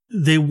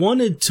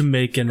wanted to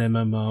make an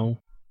MMO,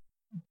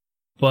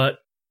 but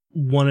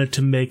wanted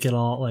to make it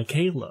all like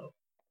Halo.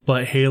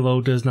 But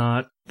Halo does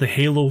not. The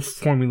Halo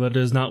formula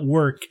does not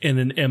work in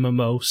an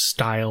MMO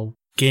style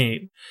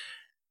game,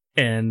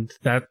 and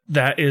that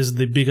is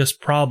the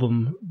biggest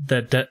problem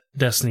that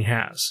Destiny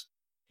has.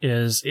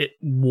 Is it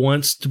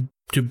wants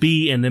to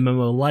be an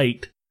MMO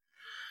light,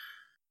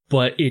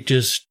 but it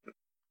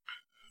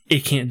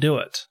can't do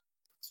it.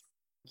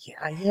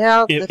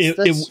 Yeah.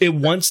 It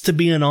wants to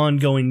be an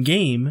ongoing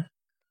game,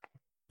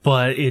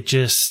 but it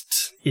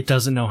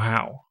doesn't know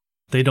how.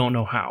 They don't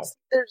know how.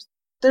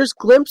 There's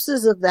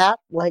glimpses of that,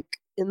 like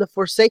in the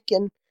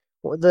Forsaken,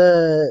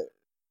 the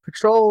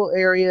patrol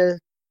area,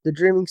 the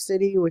Dreaming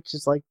City, which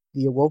is like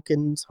the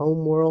Awoken's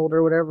home world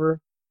or whatever,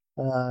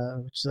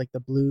 which is like the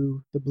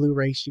blue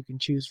race you can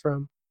choose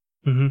from.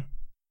 Mm-hmm.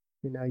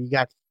 You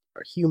got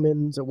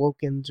humans,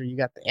 Awokens, or you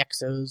got the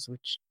Exos,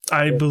 which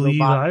I believe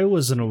robot I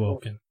was an people.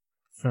 Awoken,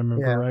 if I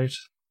remember right.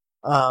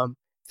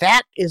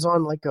 That is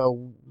on like a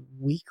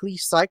weekly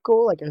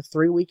cycle, like a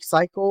 3-week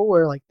cycle,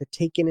 where like the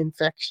Taken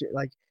infection,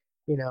 like,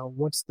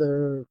 once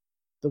the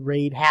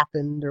raid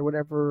happened or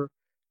whatever,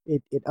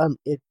 it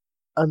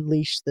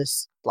unleashed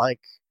this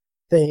like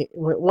thing.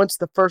 Once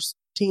the first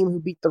team who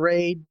beat the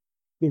raid,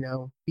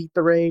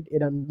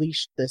 it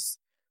unleashed this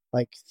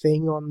like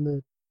thing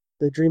on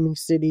the Dreaming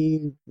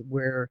City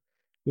where,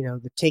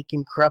 the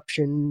Taken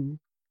corruption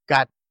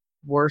got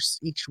worse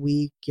each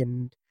week,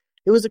 and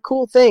it was a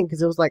cool thing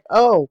because it was like,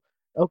 oh,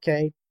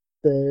 okay,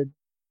 the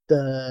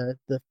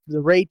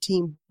raid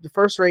team, the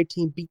first raid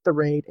team beat the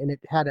raid, and it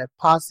had a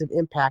positive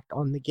impact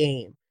on the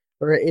game,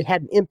 or it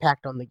had an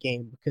impact on the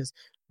game because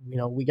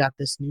we got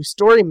this new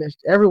story mission.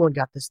 Everyone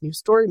got this new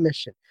story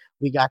mission.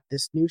 We got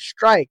this new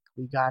strike.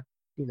 We got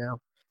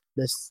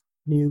this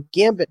new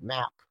Gambit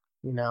map.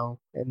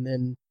 And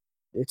then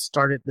it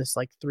started this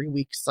like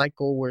 3-week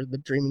cycle where the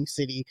Dreaming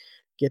City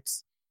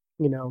gets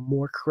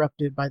more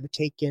corrupted by the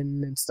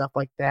Taken and stuff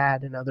like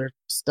that, and other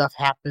stuff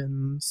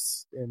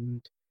happens,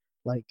 and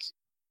like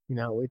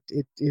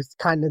it is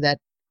kind of that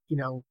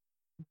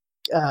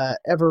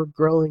ever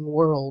growing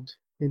world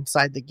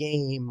inside the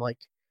game, like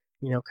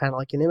kind of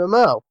like an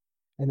MMO,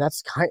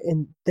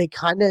 and they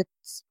kind of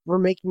were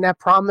making that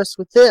promise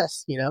with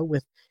this,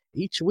 with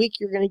each week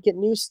you're gonna get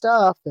new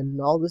stuff and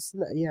all this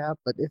and that, yeah,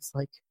 but it's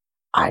like,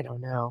 I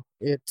don't know,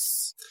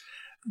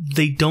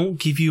 they don't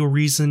give you a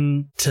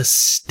reason to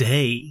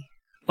stay.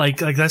 Like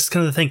that's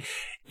kind of the thing.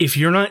 If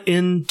you're not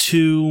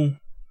into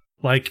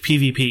like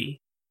PvP,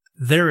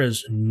 there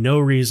is no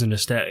reason to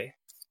stay.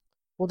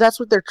 Well, that's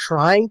what they're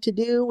trying to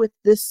do with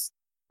this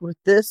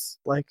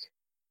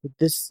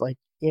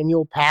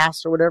annual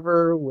pass or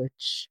whatever,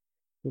 which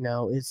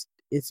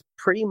is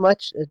pretty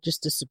much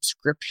just a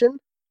subscription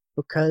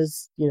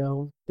because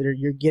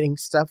you're getting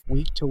stuff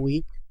week to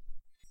week,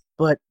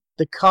 but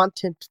the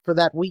content for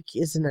that week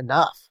isn't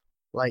enough.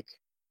 Like,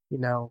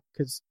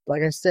 because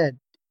like I said,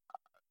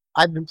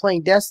 I've been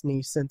playing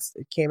Destiny since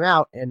it came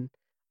out, and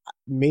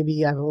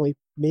maybe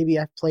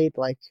I've played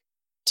like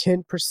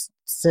 10%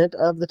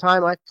 of the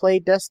time I've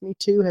played Destiny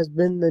 2 has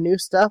been the new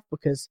stuff,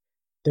 because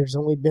there's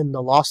only been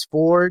the Lost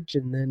Forge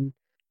and then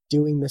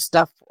doing the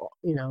stuff,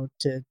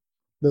 to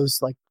those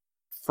like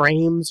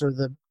frames, or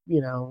the,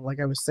 like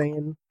I was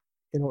saying,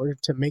 in order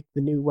to make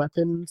the new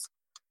weapons.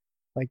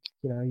 Like,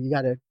 you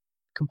got to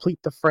complete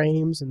the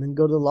frames and then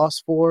go to the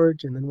Lost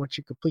Forge, and then once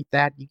you complete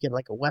that, you get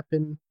like a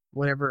weapon,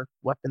 whatever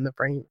weapon the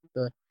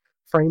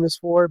frame is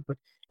for. But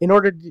in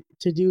order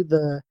to do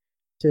the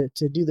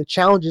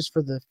challenges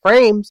for the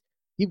frames,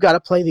 you've got to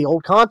play the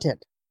old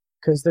content,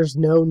 because there's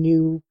no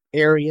new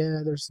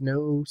area, there's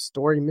no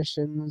story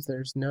missions,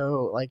 there's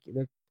no like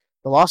the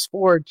Lost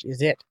Forge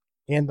is it,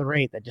 and the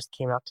raid that just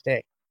came out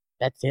today.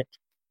 That's it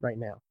right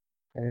now,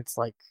 and it's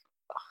like,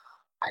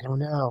 I don't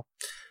know.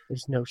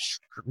 There's no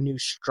new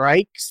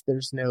strikes.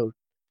 There's no,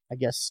 I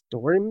guess,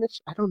 story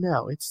mission. I don't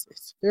know.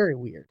 It's very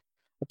weird.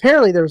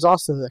 Apparently, there was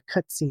also the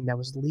cutscene that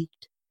was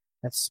leaked.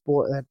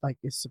 That like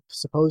is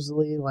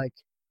supposedly like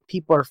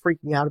people are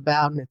freaking out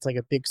about, and it's like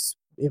a big.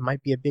 It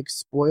might be a big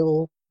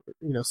spoiler.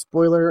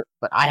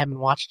 But I haven't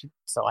watched it,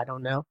 so I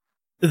don't know.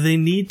 They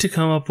need to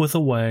come up with a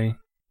way.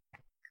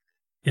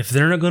 If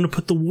they're not going to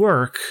put the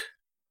work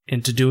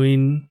into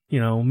doing,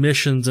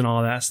 missions and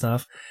all that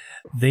stuff,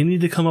 they need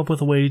to come up with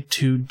a way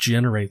to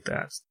generate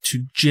that,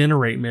 to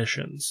generate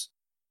missions.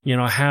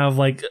 Have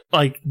like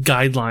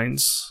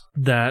guidelines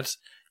that,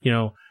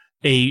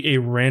 a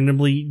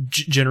randomly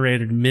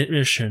generated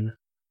mission,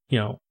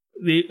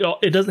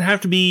 it doesn't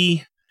have to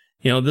be,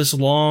 this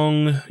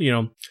long,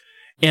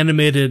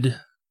 animated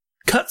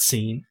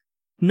cutscene.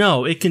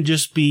 No, it can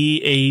just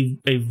be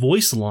a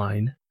voice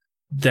line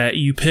that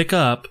you pick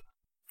up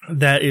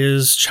that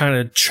is kind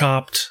of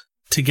chopped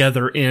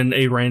together in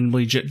a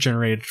randomly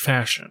generated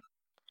fashion.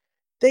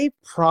 They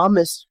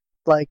promised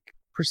like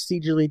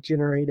procedurally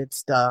generated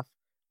stuff.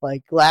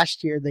 Like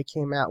last year, they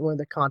came out, one of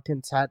the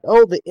contents had,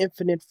 the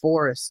Infinite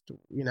Forest,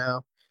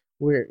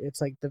 where it's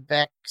like the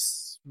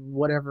Vex,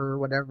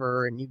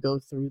 whatever, and you go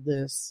through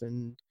this,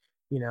 and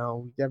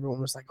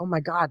everyone was like, oh my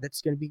god,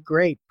 that's gonna be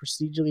great,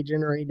 procedurally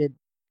generated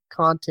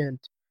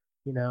content,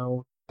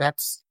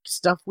 that's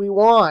stuff we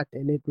want,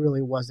 and it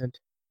really wasn't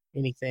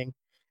anything.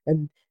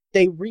 And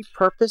they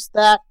repurposed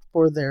that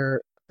for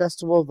their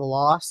Festival of the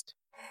Lost,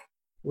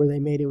 where they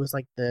made it was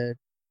like the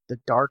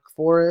dark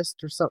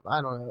forest or something.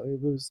 I don't know.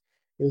 It was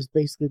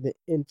basically the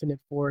infinite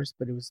forest,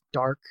 but it was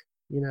dark.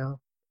 They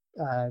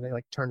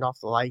like turned off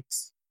the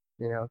lights,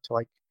 to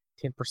like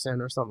 10%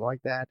 or something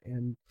like that,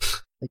 and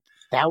like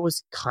that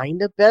was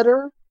kind of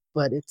better.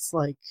 But it's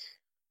like,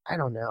 I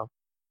don't know.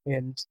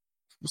 And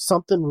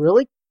something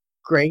really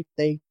great,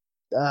 they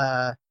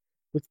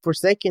with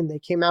Forsaken, they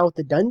came out with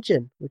the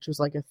dungeon, which was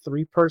like a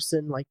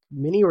 3-person like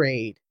mini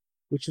raid,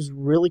 which was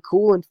really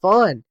cool and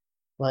fun.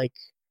 Like,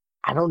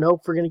 I don't know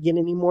if we're gonna get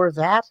any more of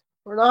that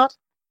or not.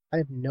 I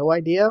have no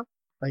idea.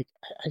 Like,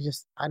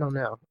 I don't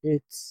know.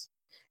 And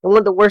one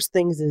of the worst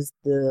things is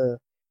the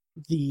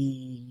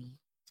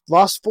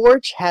Lost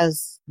Forge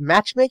has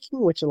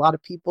matchmaking, which a lot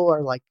of people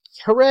are like,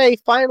 hooray,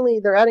 finally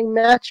they're adding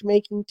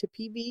matchmaking to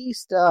PvE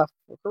stuff.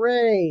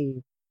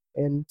 Hooray.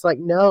 And it's like,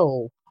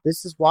 no,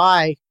 this is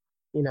why,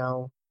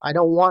 I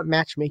don't want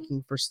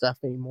matchmaking for stuff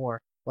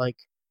anymore. Like,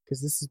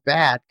 because this is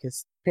bad.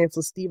 Because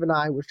Pantsless Steve and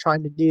I were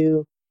trying to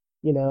do,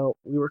 we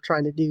were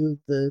trying to do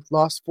the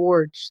Lost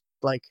Forge,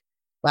 like,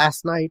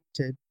 last night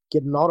to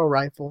get an auto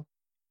rifle.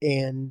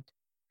 And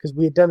because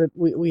we had done it,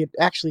 we had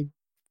actually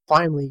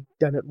finally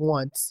done it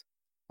once,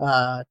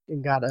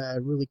 and got a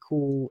really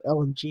cool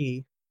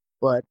LMG,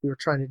 but we were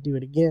trying to do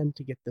it again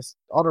to get this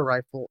auto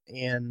rifle,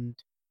 and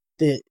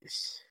the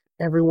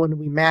everyone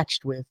we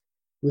matched with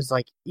was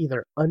like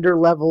either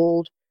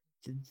underleveled.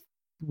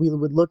 We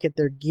would look at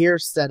their gear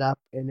setup,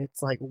 and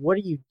it's like, what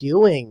are you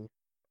doing?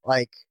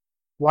 Like,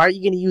 why are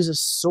you going to use a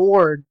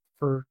sword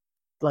for,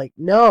 like,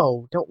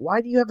 no, don't,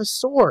 why do you have a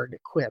sword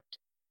equipped?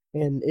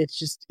 And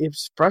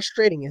it's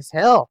frustrating as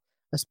hell,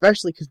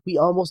 especially because we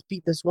almost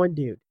beat this one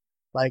dude.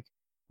 Like,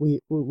 we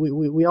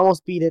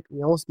almost beat it.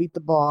 We almost beat the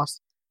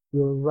boss.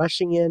 We were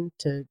rushing in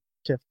to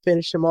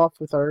finish him off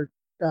with our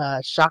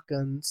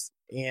shotguns,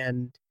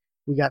 and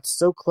we got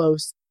so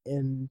close,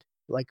 and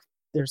like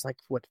there's like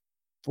what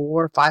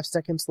 4 or 5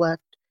 seconds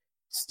left.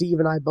 Steve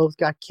and I both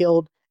got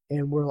killed,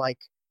 and we're like,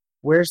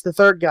 "Where's the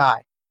third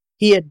guy?"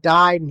 He had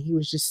died, and he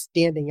was just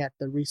standing at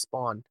the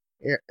respawn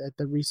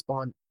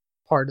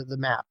part of the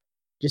map,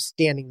 just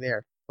standing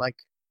there, like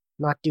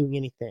not doing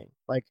anything.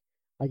 Like,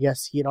 I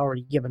guess he had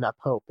already given up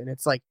hope, and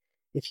it's like,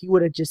 if he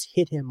would have just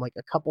hit him like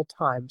a couple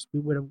times, we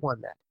would have won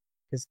that,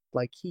 because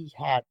like he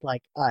had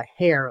like a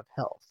hair of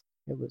health.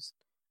 It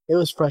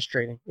was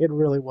frustrating. It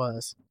really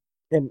was.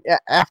 And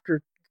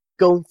after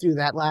going through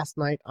that last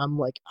night, I'm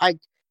like,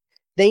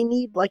 they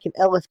need like an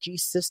LFG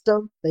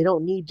system. They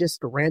don't need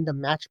just a random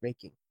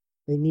matchmaking.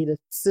 They need a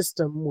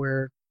system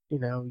where,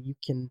 you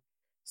can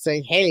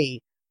say,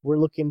 hey, we're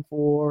looking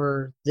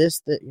for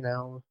this,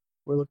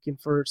 we're looking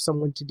for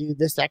someone to do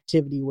this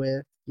activity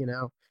with,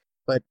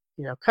 but,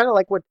 kind of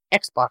like what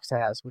Xbox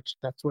has, which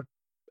that's what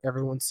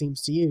everyone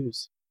seems to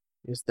use,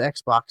 is the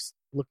Xbox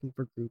looking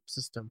for group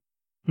system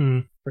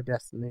for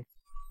Destiny.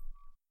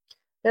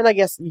 And I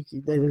guess you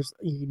can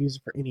use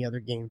it for any other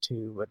game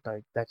too, but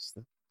that's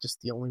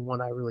just the only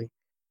one I really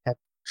have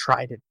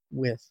tried it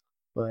with.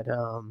 But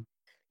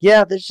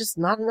yeah, there's just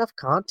not enough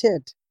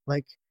content.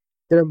 Like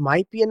there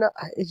might be enough.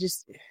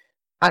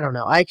 I don't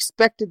know. I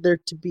expected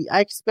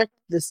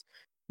this,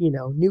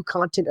 new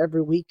content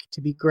every week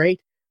to be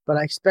great, but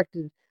I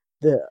expected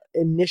the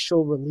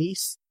initial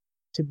release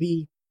to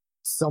be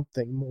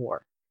something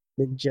more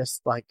than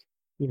just like,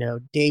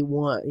 day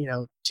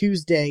one,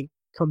 Tuesday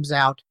comes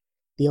out.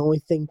 The only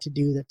thing to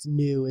do that's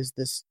new is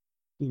this,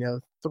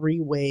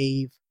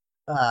 3-wave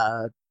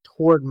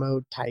horde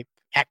mode type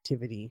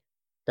activity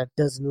that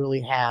doesn't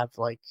really have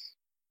like,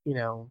 you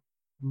know,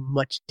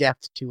 much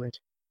depth to it.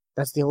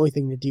 That's the only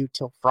thing to do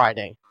till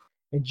Friday.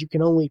 And you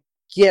can only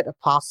get a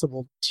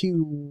possible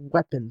 2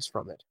 weapons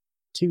from it.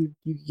 You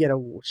can get a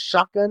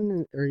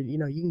shotgun, or you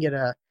can get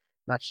a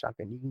not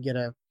shotgun. You can get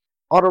a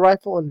auto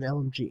rifle and an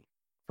LMG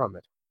from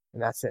it,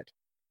 and that's it.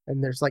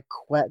 And there's like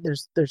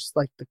there's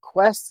like the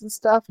quests and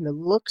stuff, and it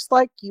looks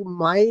like you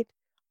might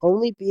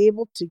only be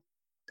able to.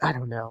 I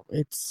don't know.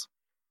 It's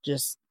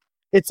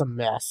a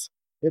mess.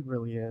 It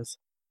really is.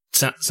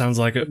 Sounds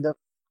like it.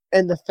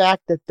 And the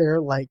fact that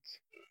they're like,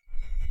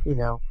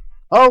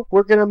 oh,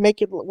 we're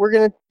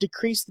gonna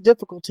decrease the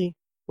difficulty.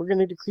 We're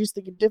gonna decrease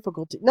the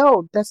difficulty.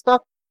 No, that's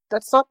not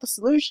the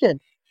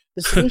solution.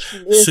 The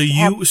solution is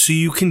so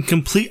you can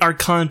complete our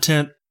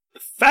content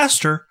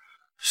faster,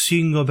 so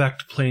you can go back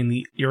to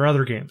playing your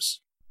other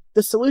games.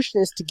 The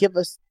solution is to give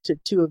us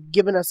to have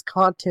given us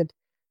content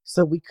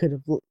so we could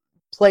have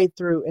played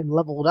through and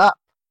leveled up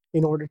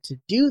in order to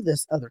do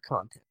this other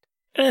content.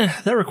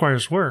 That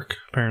requires work,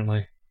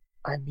 apparently.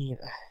 I mean,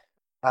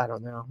 I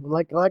don't know.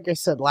 Like I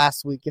said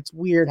last week, it's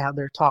weird how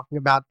they're talking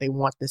about they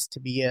want this to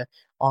be a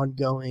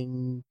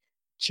ongoing,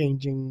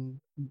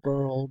 changing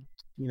world,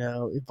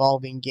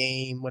 evolving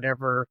game,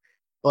 whatever.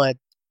 But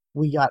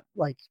we got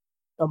like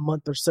a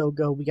month or so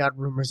ago, we got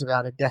rumors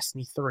about a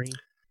Destiny 3.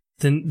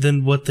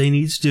 Then what they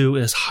need to do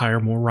is hire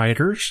more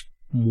writers,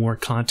 more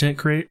content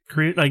create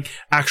like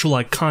actual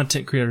like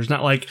content creators,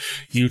 not like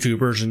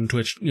YouTubers and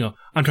Twitch.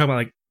 I'm talking about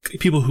like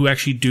people who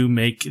actually do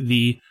make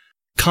the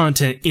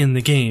content in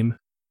the game.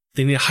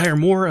 They need to hire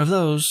more of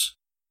those,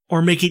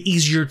 or make it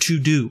easier to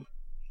do,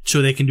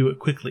 so they can do it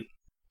quickly.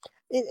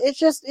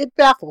 It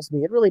baffles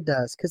me. It really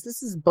does, because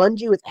this is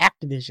Bungie with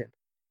Activision.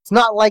 It's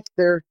not like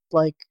they're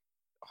like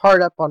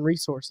hard up on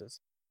resources.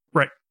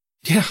 Right.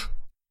 Yeah.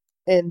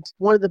 And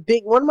one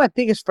of my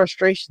biggest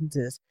frustrations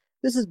is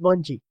this is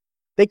Bungie.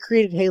 They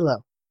created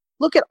Halo.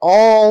 Look at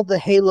all the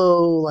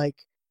Halo like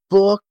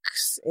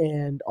books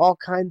and all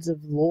kinds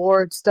of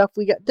lore and stuff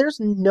we got. There's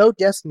no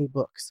Destiny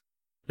books.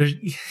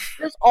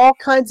 There's all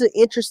kinds of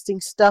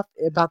interesting stuff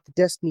about the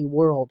Destiny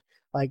world.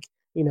 Like,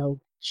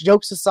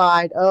 jokes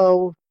aside,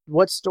 oh,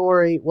 what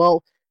story?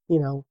 Well,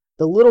 the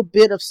little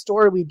bit of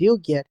story we do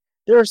get,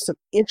 there's some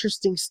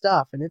interesting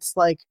stuff. And it's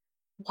like,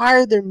 why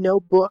are there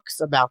no books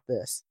about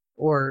this?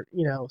 Or,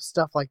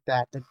 stuff like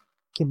that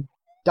can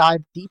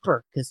dive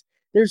deeper. Because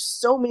there's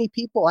so many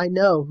people I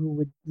know who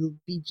would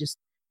be just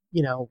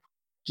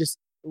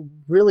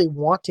really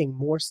wanting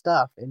more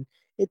stuff. And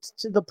it's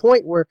to the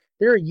point where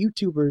there are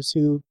YouTubers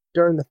who,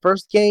 during the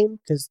first game,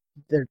 because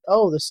the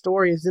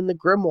story is in the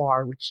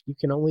grimoire, which you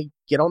can only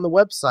get on the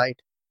website.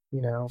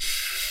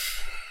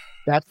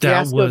 That's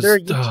fiasco. There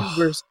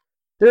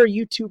are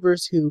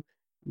YouTubers who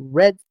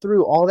read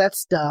through all that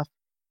stuff,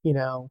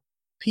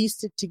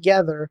 pieced it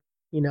together,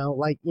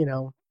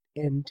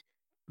 and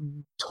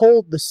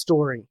told the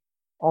story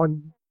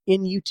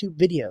in YouTube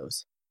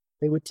videos.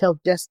 They would tell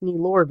Destiny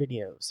lore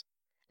videos,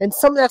 and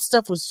some of that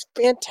stuff was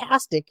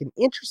fantastic and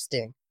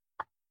interesting.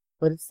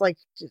 But it's like,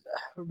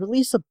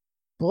 release a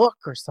book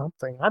or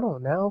something. I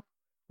don't know.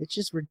 It's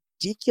just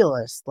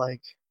ridiculous.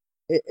 Like,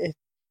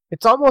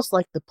 it's almost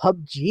like the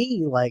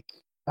PUBG like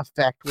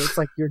effect, where it's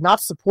like you're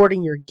not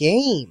supporting your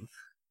game.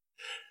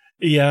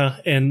 Yeah,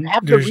 and you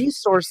have the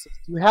resources,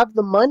 you have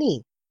the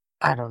money.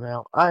 I don't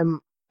know.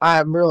 I'm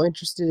real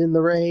interested in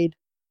the raid.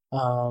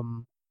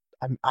 I'm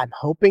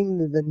hoping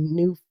that the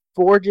new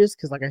forges,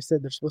 because like I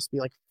said, there's supposed to be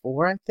like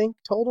 4, I think,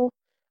 total.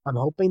 I'm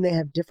hoping they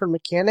have different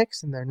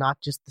mechanics and they're not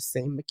just the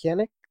same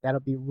mechanic. That'll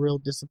be real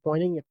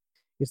disappointing if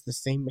it's the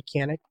same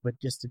mechanic but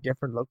just a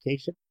different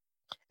location.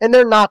 And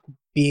they're not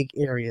big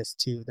areas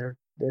too.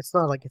 It's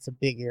not like it's a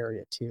big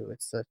area too.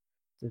 It's a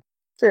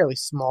fairly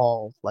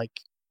small like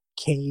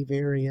cave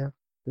area.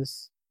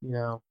 This,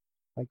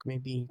 like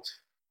maybe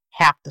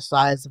half the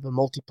size of a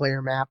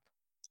multiplayer map.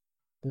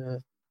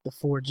 The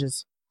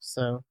forges.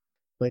 So,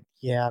 but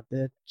yeah,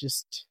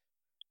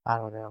 I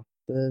don't know.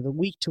 The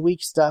week to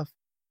week stuff.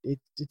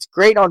 It's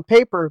great on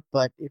paper,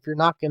 but if you're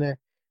not gonna,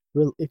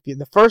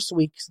 the first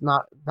week's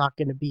not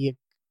gonna be,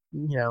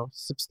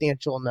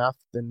 substantial enough,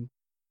 then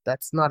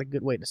that's not a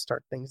good way to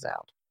start things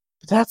out.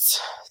 But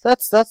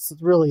that's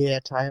really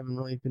it. I haven't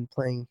really been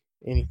playing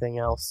anything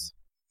else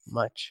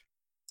much.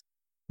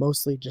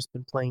 mostly just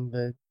been playing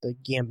the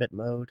Gambit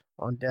mode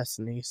on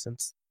Destiny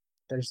since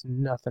there's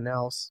nothing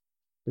else.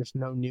 There's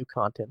no new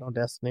content on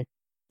Destiny.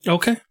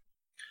 Okay.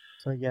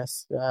 So I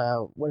guess,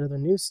 what other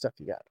news stuff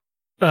you got?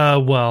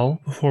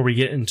 Well, before we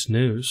get into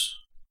news,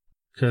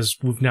 because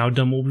we've now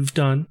done what we've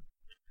done,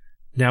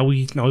 now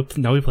we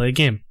play a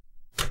game.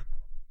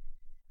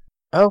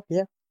 Oh,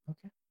 yeah.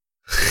 Okay.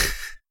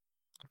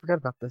 I forgot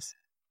about this.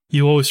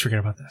 You always forget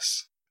about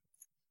this.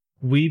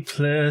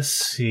 Let's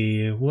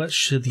see, what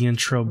should the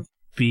intro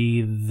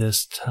be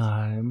this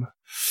time?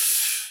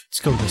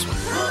 Let's go with this one.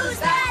 Who's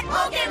that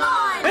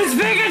Pokemon? It's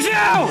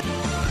Pikachu!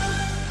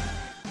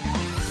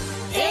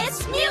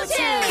 It's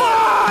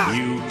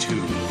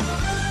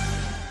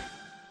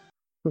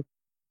Mewtwo!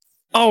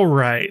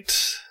 Alright.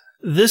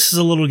 This is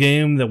a little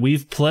game that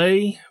we've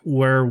played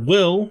where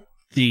Will,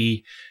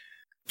 the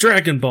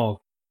Dragon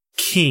Ball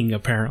King,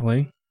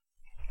 apparently.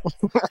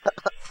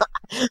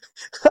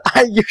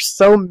 You're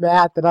so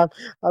mad that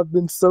I've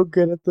been so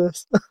good at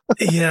this.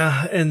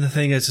 Yeah, and the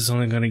thing is, it's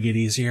only going to get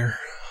easier.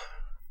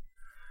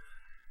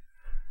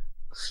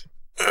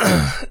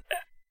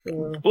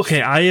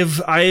 Okay, I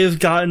have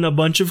gotten a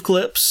bunch of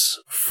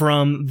clips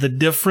from the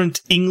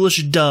different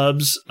English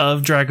dubs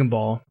of Dragon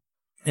Ball,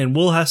 and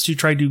Will has to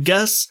try to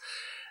guess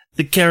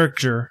the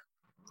character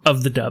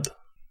of the dub.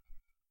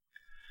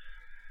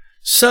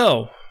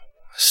 So,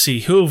 see,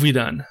 who have we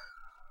done?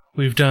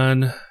 We've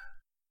done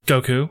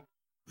Goku,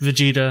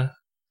 Vegeta,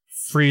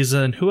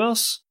 Frieza, and who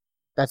else?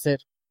 That's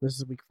it. This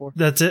is week 4.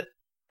 That's it?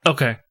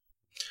 Okay.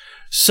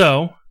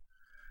 So,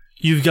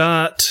 you've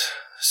got,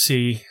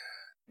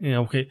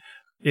 okay,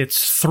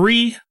 it's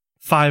 3,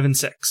 5, and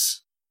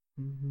 6.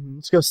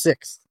 Let's go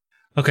 6.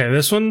 Okay,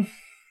 this one,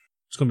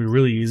 it's going to be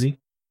really easy.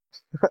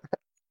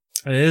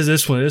 It is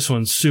this one. This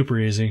one's super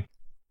easy.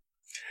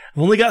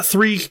 I've only got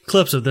 3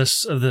 clips of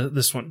this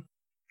one.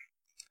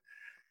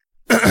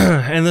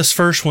 And this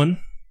first one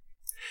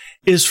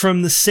is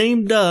from the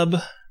same dub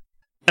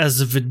as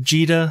the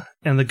Vegeta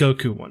and the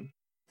Goku one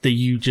that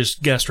you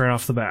just guessed right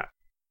off the bat.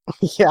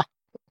 Yeah.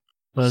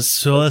 Let's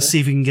see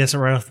if you can guess it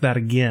right off the bat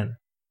again.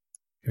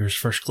 Here's the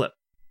first clip.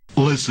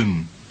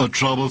 Listen, a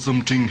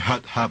troublesome thing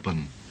had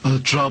happened. A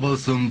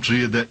troublesome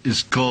tree that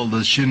is called the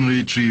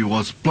Shinri tree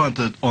was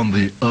planted on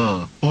the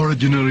earth.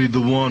 Originally, the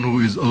one who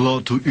is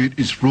allowed to eat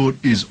its fruit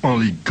is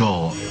only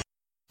God.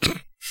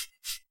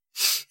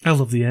 I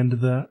love the end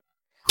of that.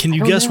 Can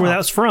you guess where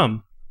that's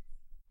from?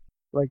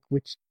 What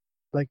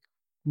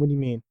do you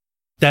mean?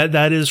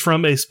 That is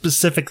from a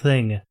specific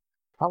thing.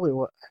 Probably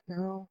what?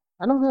 No,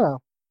 I don't know.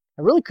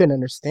 I really couldn't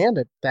understand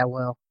it that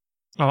well.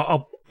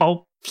 I'll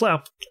play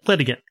it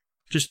again.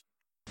 Just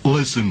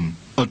listen.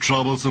 A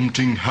troublesome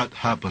thing had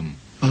happened.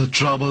 A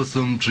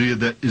troublesome tree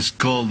that is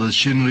called the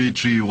Shinri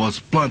tree was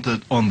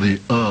planted on the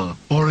earth.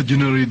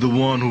 Originally, the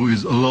one who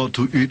is allowed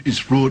to eat its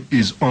fruit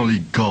is only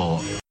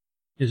God.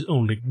 Is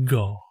only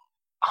God.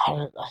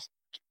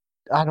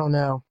 I don't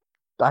know.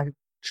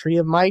 Tree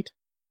of Might?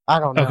 I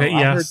don't know. Okay,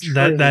 yes,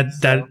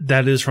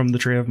 that is from the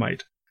Tree of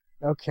Might.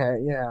 Okay,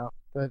 yeah,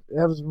 but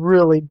that was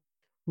really,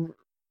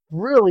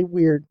 really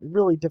weird,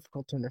 really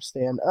difficult to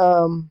understand.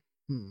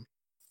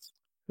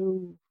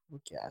 Who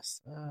would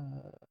guess?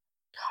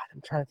 God,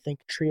 I'm trying to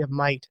think. Tree of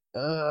Might.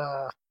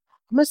 I'm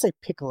gonna say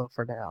Piccolo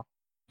for now.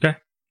 Okay.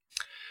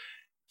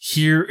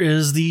 Here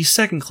is the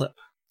second clip.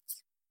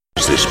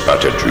 Is this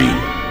but a dream?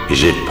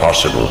 Is it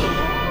possible?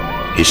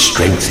 His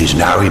strength is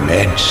now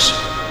immense.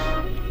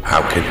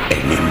 How can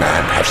any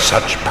man have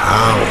such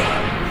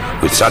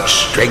power? With such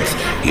strength,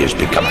 he has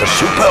become the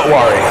super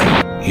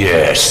warrior.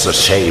 Yes, the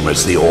same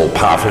as the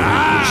all-powerful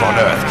rulers on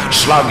Earth.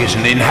 Slug is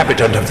an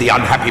inhabitant of the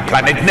unhappy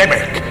planet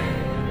Namek.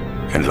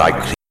 And like...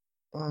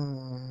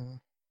 I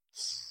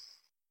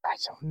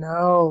don't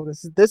know.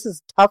 This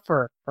is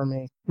tougher for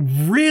me.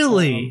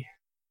 Really?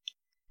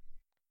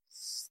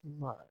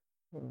 Slug.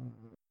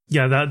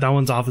 Yeah, that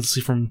one's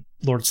obviously from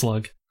Lord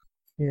Slug.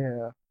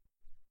 Yeah.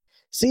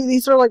 See,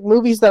 these are like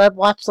movies that I've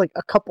watched like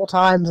a couple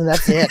times and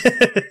that's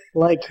it.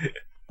 Like,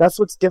 that's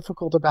what's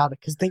difficult about it,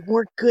 because they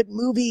weren't good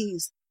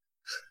movies.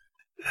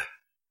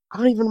 I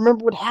don't even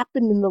remember what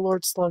happened in the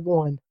Lord Slug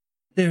one.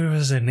 There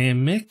was a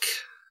name Mick.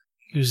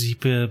 He was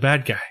the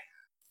bad guy.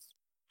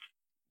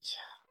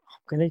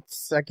 I'm gonna,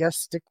 I guess,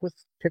 stick with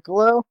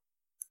Piccolo.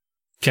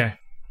 Okay.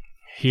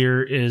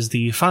 Here is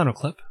the final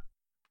clip.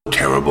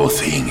 Terrible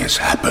thing has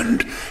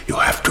happened. You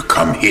have to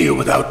come here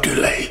without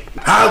delay.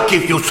 I'll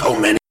give you so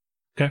many.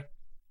 Okay.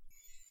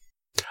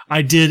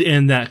 I did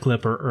end that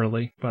clip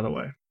early, by the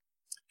way.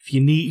 If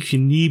you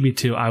need me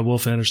to, I will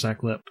finish that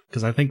clip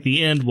because I think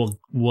the end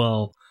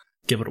will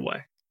give it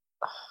away.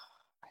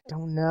 I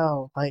don't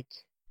know. Like,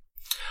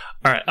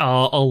 all right,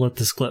 I'll let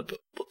this clip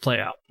play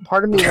out.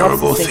 Part of me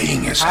Terrible wants to say,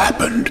 thing has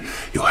happened.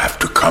 You have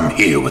to come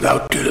here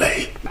without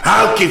delay.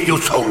 I'll give you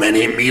so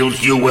many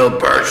meals you will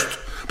burst.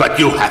 But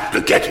you have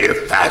to get here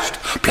fast.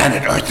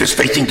 Planet Earth is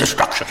facing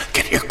destruction.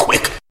 Get here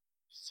quick.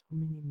 So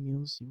many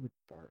meals you would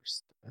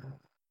burst.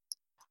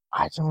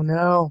 I don't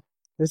know.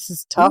 This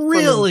is tough.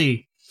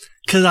 Really?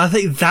 Because I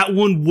think that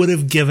one would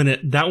have given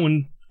it. That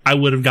one, I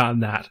would have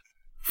gotten that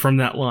from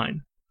that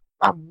line.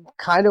 I'm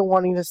kind of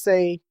wanting to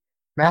say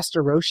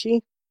Master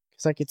Roshi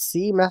because I could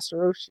see Master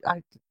Roshi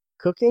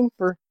cooking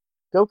for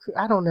Goku.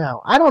 I don't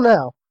know.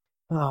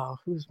 Oh,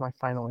 who's my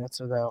final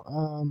answer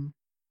though?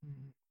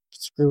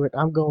 Screw it.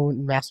 I'm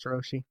going Master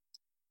Roshi.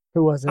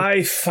 Who was it?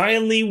 I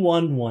finally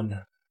won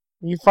one.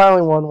 You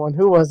finally won one.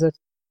 Who was it?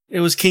 It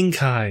was King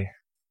Kai.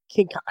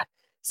 King Kai.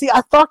 See,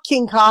 I thought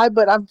King Kai,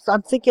 but I'm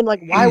thinking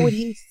like, why would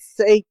he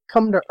say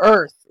come to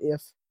Earth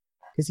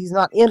because he's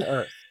not in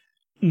Earth?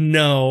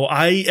 No,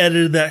 I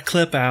edited that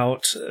clip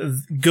out.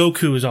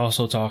 Goku is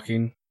also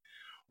talking,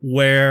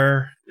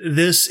 where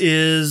this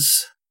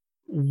is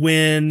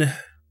when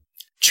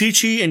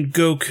Chi-Chi and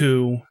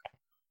Goku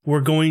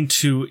were going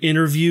to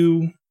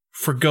interview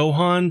for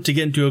Gohan to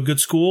get into a good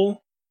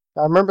school.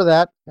 I remember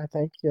that, I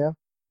think, yeah.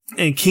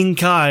 And King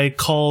Kai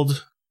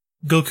called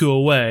Goku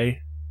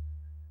away.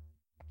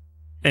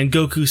 And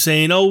Goku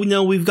saying, "Oh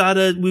no, we've got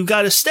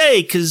to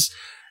stay because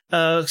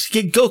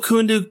get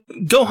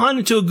Gohan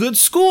into a good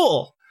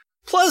school.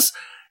 Plus,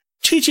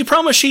 Chi-Chi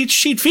promised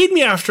she'd feed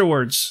me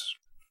afterwards.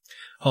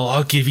 Oh,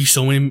 I'll give you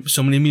so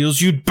many meals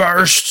you'd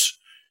burst.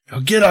 Now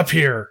get up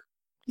here."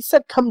 He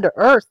said, "Come to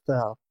Earth,"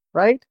 though,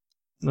 right?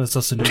 Let's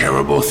listen to it.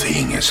 Terrible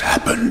thing has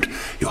happened.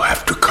 You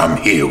have to come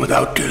here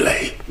without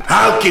delay.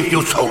 I'll give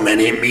you so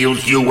many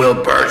meals you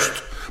will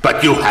burst.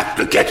 But you have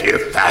to get here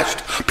fast.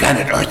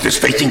 Planet Earth is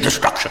facing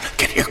destruction.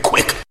 Get here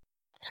quick.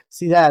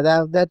 See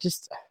that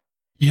just...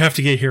 You have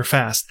to get here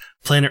fast.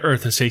 Planet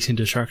Earth is facing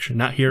destruction,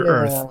 not here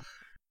Earth.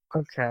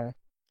 Okay.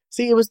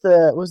 See, it was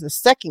the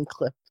second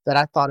clip that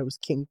I thought it was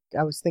King.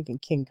 I was thinking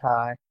King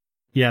Kai.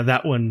 Yeah,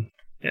 that one.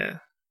 Yeah.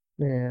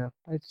 Yeah,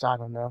 I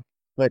don't know,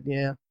 but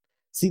yeah.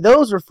 See,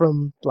 those were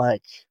from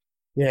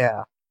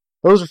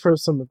those are from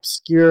some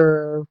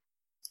obscure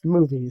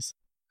movies.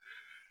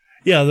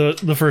 Yeah,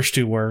 the first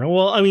two were.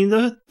 Well, I mean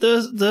the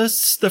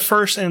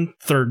first and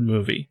third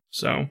movie.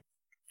 So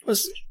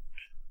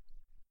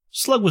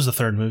Slug was the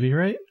third movie,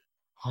 right?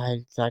 I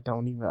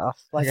don't even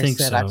like I I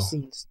said.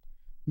 so.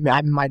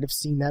 I might have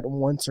seen that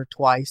once or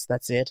twice.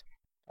 That's it.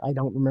 I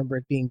don't remember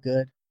it being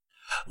good.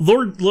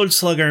 Lord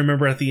Slug, I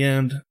remember at the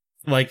end,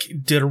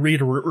 did a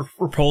Rita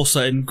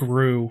Repulsa and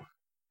grew.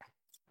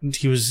 And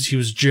he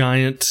was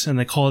giant, and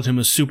they called him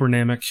a Super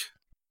Namek.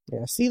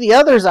 Yeah. See, the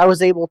others I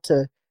was able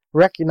to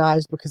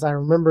recognize because I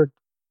remembered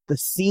the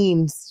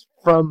scenes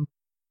from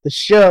the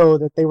show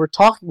that they were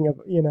talking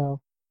about. You know.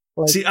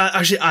 See,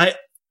 I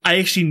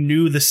actually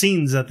knew the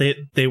scenes that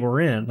they were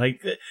in,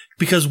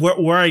 because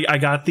where I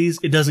got these,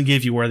 it doesn't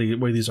give you where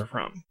these are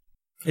from.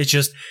 It's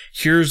just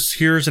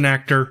here's an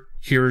actor,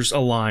 here's a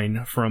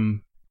line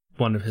from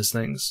one of his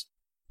things.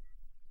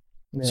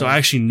 Yeah. So I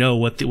actually know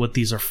what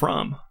these are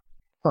from.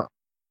 Huh.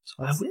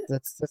 So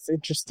that's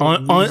interesting.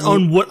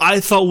 On what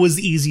I thought was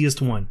the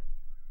easiest one.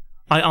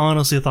 I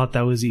honestly thought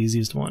that was the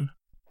easiest one.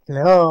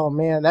 Oh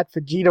man, that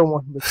Vegeta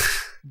one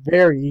was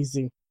very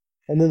easy.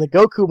 And then the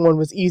Goku one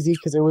was easy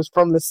because it was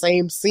from the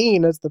same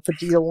scene as the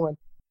Vegeta one.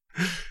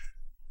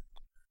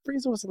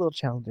 Frieza was a little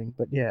challenging,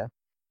 but yeah.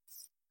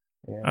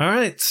 All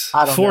right,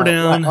 4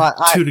 down,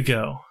 2 to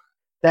go.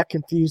 That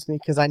confused me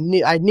because I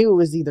knew it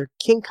was either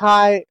King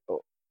Kai.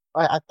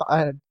 I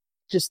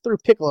just threw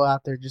Piccolo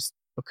out there just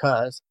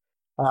because.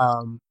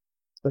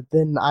 But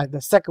then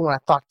the second one I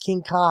thought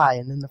King Kai,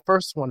 and then the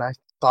first one I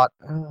thought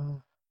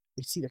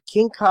it's either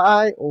King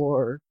Kai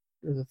or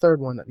the third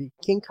one,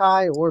 King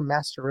Kai or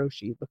Master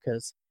Roshi,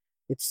 because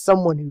it's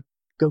someone who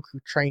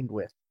Goku trained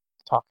with,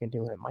 talking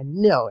to him. I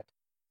know it,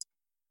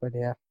 but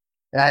yeah,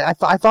 I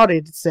thought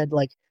it said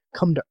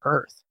come to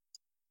Earth.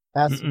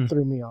 That's what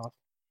threw me off.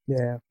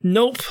 Yeah.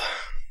 Nope.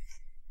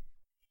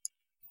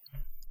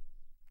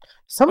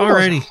 Some of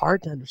those are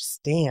hard to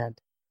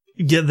understand.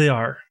 Yeah, they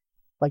are.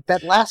 Like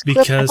that last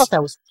clip,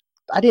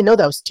 I didn't know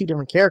that was two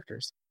different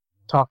characters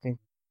talking.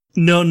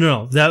 No,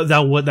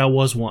 that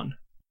was one.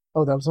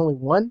 Oh, that was only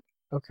one?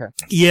 Okay.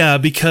 Yeah,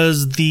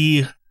 because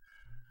the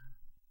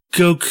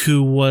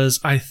Goku was,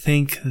 I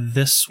think,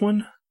 this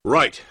one.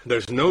 Right.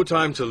 There's no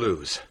time to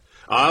lose.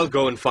 I'll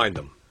go and find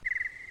them.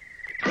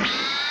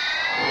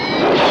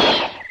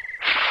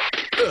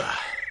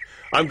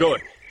 I'm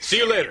going. See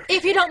you later.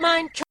 If you don't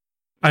mind.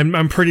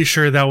 I'm pretty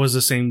sure that was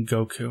the same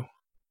Goku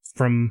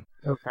from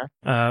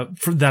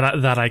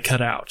that I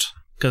cut out,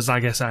 because I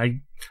guess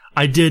I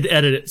did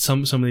edit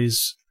some of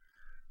these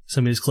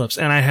clips,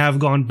 and I have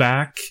gone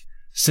back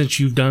since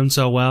you've done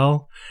so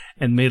well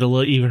and made it a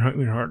little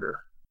even harder.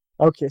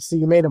 Okay, so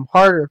you made them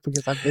harder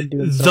because I've been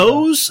doing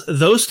so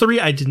those 3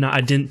 I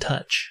didn't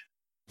touch.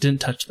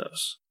 Didn't touch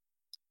those.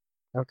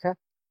 Okay.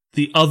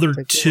 The other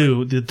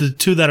 2, the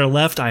 2 that are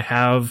left, I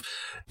have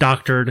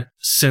doctored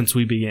since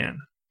we began.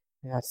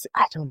 Yeah, see,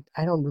 I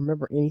don't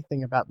remember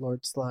anything about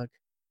Lord Slug.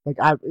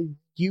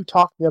 You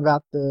talking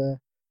about I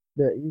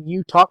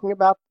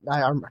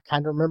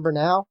kind of remember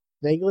now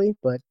vaguely,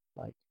 but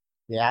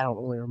I don't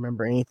really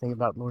remember anything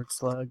about Lord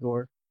Slug.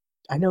 Or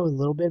I know a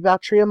little bit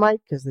about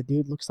Triomite because the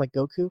dude looks like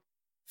Goku.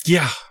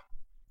 Yeah,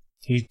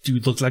 he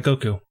dude looks like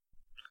Goku.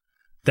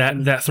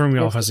 That threw me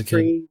off as a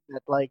kid.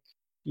 That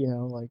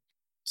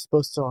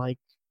supposed to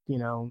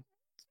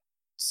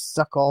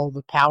suck all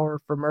the power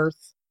from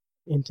Earth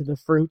into the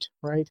fruit,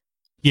 right?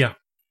 Yeah.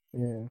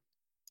 Yeah.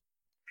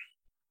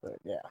 But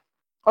yeah.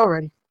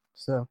 Alrighty.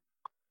 So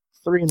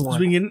 3 and So 1.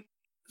 we get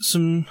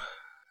some.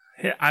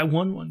 Hey, I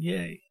won one.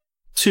 Yay.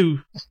 Two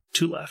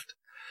left.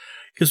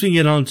 Because we can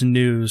get on to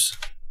news.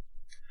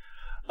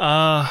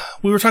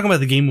 We were talking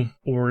about the Game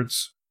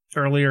Awards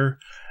earlier,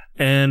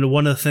 and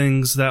one of the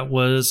things that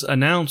was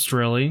announced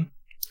really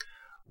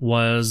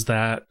was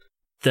that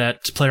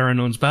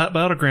PlayerUnknown's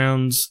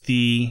Battlegrounds,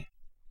 the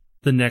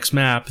next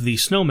map, the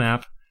snow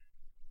map,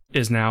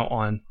 is now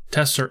on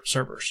test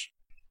servers.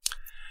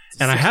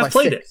 And I have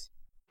played it.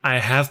 I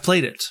have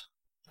played it.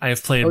 I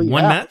have played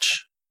one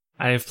match.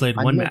 I have played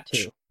one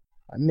match.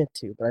 I meant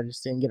to, but I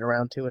just didn't get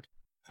around to it.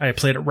 I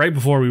played it right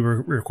before we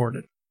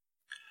recorded.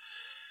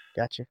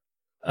 Gotcha.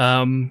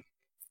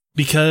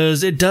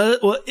 Because it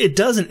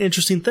does an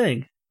interesting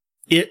thing.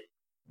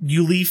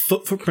 You leave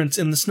footprints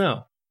in the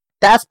snow.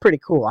 That's pretty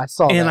cool. I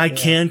saw that. And I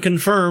can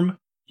confirm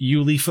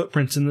you leave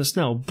footprints in the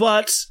snow,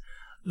 but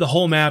the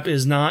whole map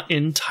is not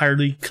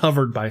entirely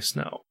covered by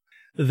snow.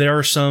 There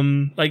are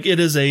some, like, it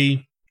is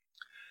an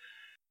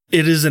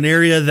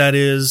area that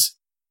is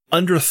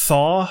under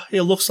thaw,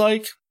 it looks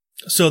like.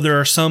 So there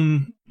are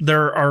snow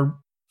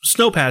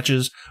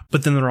patches,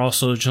 but then there are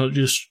also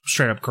just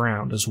straight up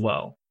ground as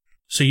well.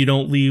 So you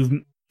don't leave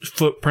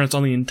footprints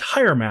on the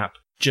entire map,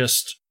 so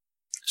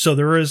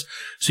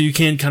you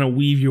can kind of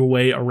weave your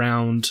way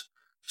around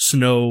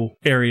snow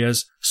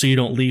areas so you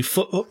don't leave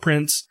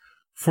footprints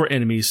for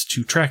enemies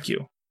to track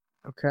you.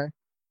 Okay.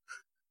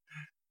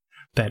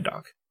 Bad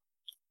dog.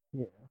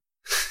 Yeah.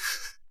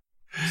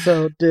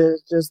 So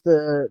is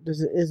there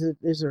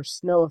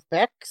snow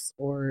effects,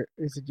 or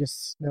is it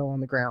just snow on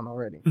the ground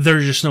already?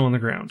 There's just snow on the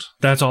ground.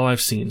 That's all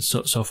I've seen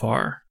so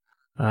far.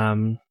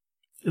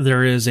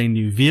 There is a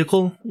new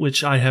vehicle,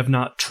 which I have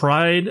not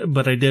tried,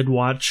 but I did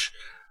watch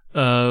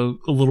a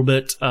little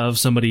bit of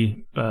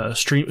somebody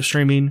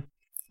streaming.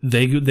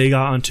 They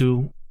got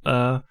onto,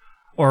 or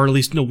at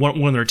least no,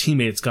 one of their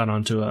teammates got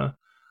onto a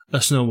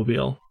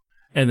snowmobile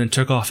and then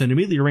took off and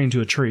immediately ran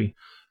into a tree.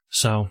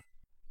 So,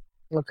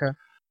 okay.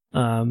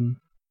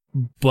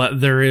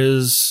 But there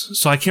is,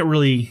 so I can't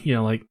really,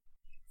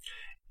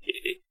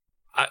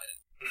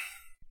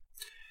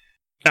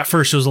 at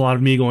first, it was a lot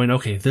of me going,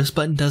 okay, this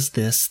button does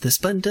this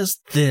button does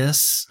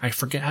this, I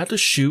forget how to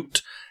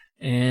shoot,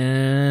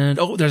 and,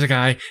 oh, there's a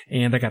guy,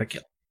 and I got a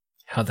kill.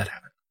 How'd that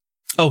happen?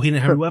 Oh, he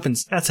didn't have any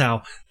weapons. That's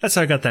how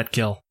I got that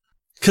kill.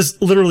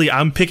 Because literally,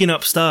 I'm picking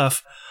up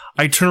stuff,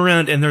 I turn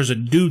around, and there's a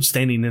dude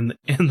standing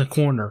in the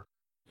corner.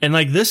 And,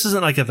 like, this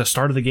isn't, like, at the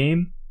start of the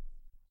game.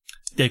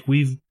 Like,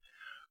 we've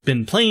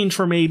been playing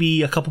for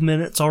maybe a couple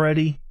minutes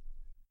already.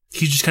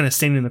 He's just kind of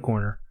standing in the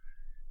corner.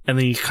 And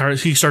then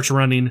he starts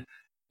running,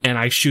 and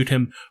I shoot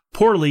him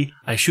poorly.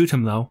 I shoot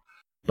him, though,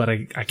 but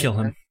I kill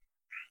him.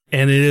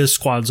 And it is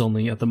squads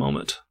only at the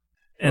moment.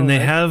 And they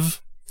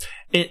have...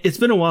 It's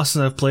been a while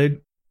since I've played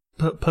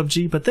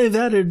PUBG, but they've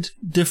added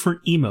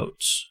different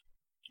emotes.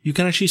 You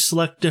can actually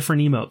select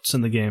different emotes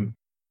in the game.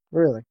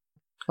 Really?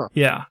 Huh.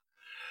 Yeah.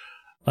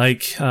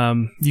 Like,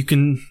 you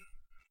can...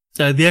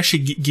 they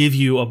actually give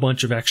you a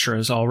bunch of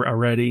extras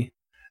already,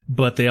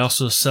 but they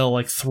also sell,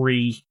 like,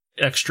 3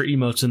 extra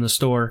emotes in the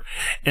store,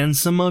 and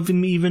some of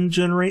them even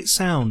generate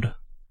sound.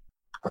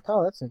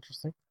 Oh, that's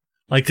interesting.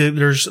 Like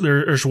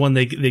there's one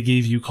they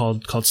gave you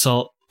called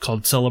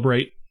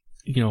Celebrate.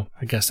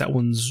 I guess that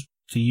one's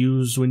to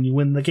use when you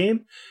win the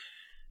game.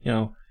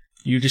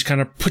 You just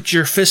kind of put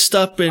your fist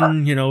up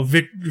and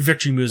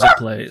victory music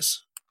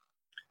plays.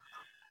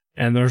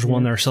 And there's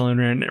one they're selling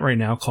right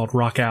now called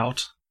Rock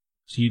Out.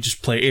 So you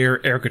just play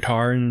air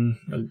guitar and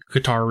a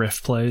guitar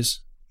riff plays.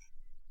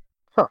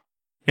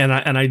 And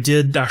I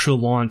did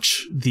actually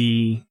launch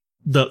the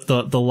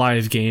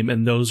live game,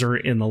 and those are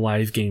in the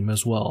live game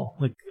as well.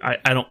 Like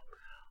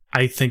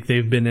I think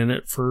they've been in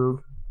it for,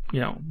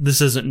 this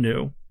isn't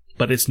new,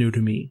 but it's new to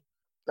me.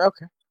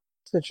 Okay.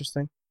 It's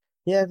interesting.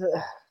 Yeah,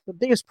 the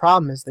biggest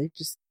problem is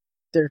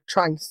they're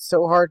trying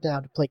so hard now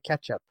to play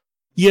catch up.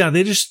 Yeah,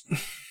 they just,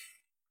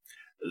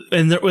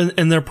 and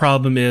their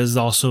problem is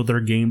also their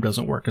game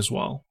doesn't work as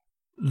well.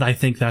 I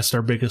think that's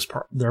their biggest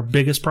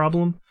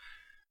problem.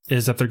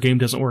 Is that their game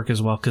doesn't work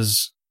as well,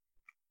 because,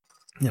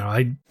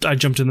 I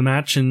jumped in the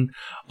match and,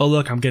 oh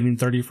look, I'm getting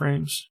 30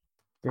 frames.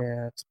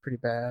 Yeah, it's pretty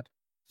bad.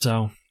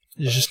 So,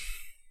 it's just...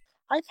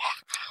 I've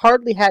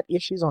hardly had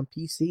issues on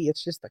PC,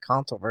 it's just the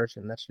console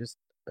version that's just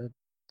a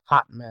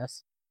hot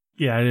mess.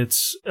 Yeah,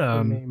 it's...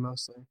 for me,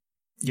 mostly.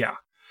 Yeah.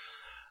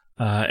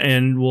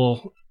 And,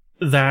 well,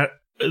 the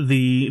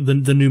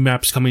new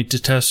map's coming to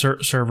test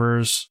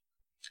servers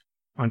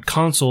on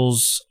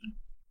consoles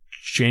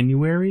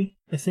January,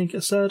 I think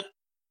it said.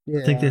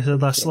 Yeah, I think they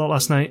said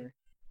last night.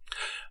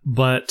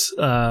 But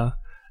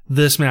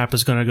this map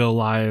is going to go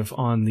live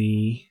on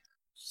the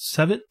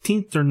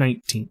 17th or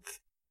 19th.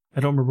 I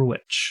don't remember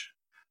which.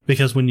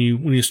 Because when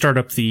you start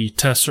up the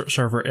test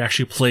server, it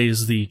actually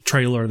plays the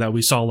trailer that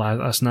we saw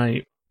last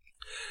night.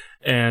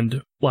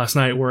 And last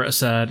night, where it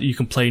said you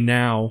can play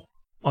now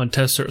on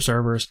test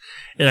servers,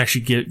 it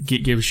actually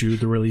gives you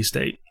the release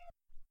date.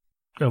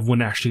 of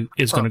when actually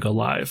it's going to go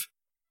live.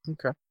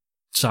 Okay.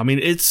 So I mean,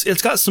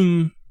 it's got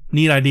some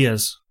neat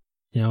ideas.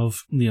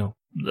 The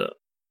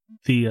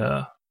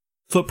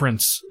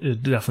footprints is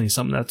definitely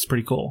something that's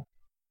pretty cool.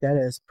 That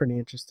is pretty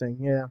interesting.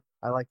 Yeah,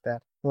 I like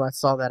that. When I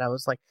saw that, I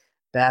was like,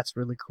 that's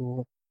really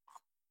cool.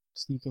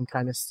 So you can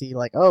kind of see,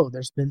 like, oh,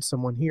 there's been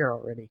someone here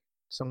already.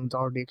 Someone's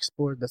already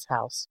explored this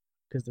house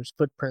because there's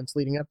footprints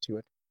leading up to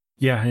it.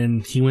 Yeah,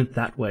 and he went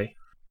that way.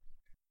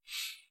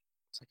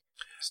 It's like,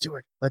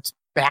 Stuart, let's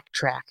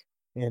backtrack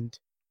and.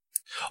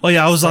 Oh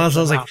yeah, I was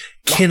like,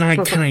 can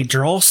I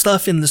draw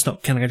stuff in this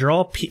note? Can I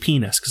draw a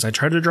penis? Because I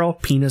tried to draw a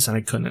penis and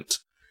I couldn't.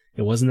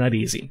 It wasn't that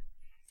easy.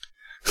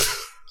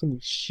 Can you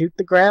shoot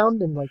the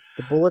ground and like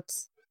the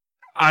bullets?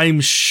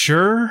 I'm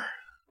sure,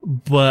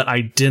 but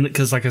I didn't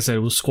because, like I said, it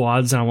was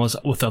squads and I was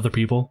with other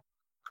people.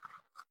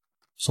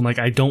 So I'm like,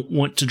 I don't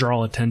want to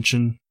draw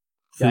attention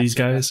for these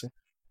guys. Gotcha.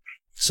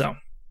 So,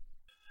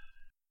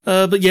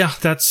 but yeah,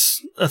 that's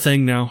a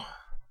thing now,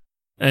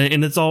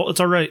 and it's all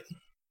right.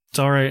 It's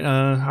all right.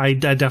 I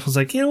definitely was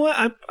like, you know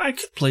what? I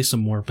could play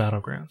some more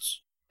Battlegrounds.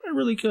 I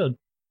really could.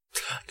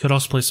 Could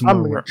also play some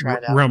more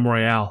Realm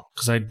Royale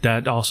because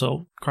that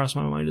also crossed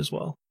my mind as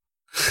well.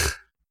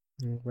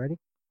 You ready?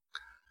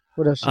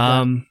 What else you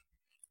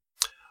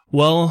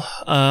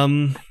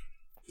got?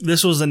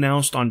 This was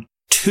announced on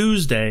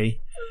Tuesday,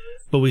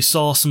 but we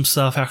saw some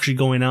stuff actually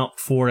going out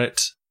for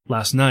it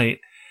last night.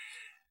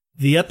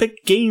 The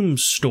Epic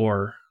Games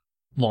Store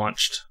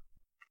launched.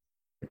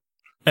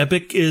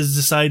 Epic is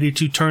decided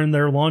to turn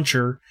their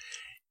launcher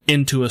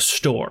into a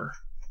store.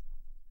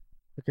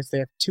 Because they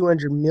have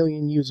 200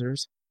 million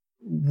users.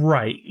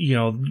 Right.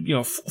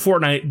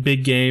 Fortnite,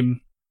 big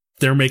game.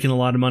 They're making a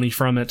lot of money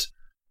from it.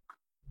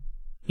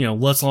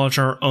 Let's launch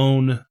our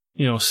own,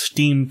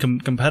 Steam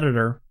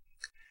competitor.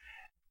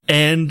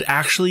 And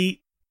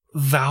actually,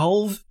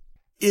 Valve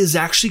is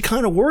actually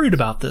kind of worried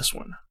about this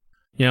one.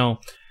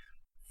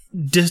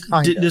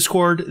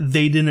 Discord,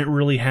 they didn't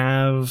really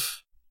have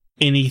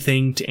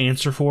anything to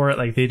answer for it.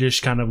 Like they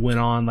just kind of went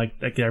on like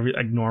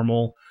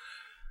normal.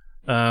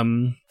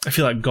 I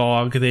feel like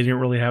GOG, they didn't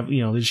really have,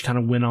 they just kind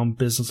of went on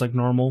business like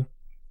normal.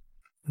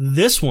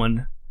 This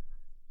one,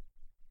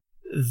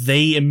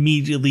 they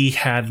immediately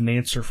had an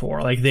answer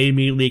for. Like they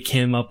immediately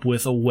came up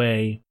with a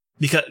way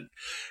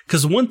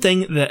because one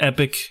thing that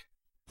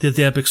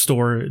the Epic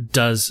Store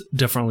does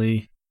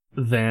differently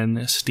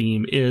than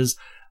Steam is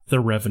the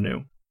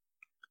revenue.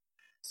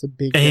 It's a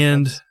big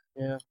difference.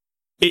 Yeah.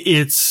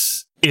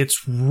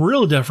 It's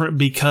real different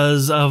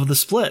because of the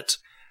split.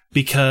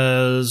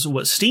 Because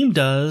what Steam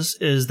does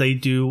is they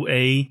do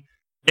a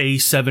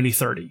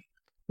 70-30.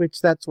 Which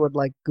that's what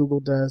like Google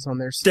does on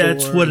their store.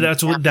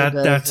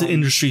 That's an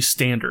industry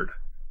standard.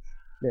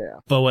 Yeah.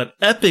 But what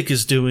Epic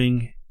is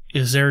doing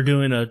is they're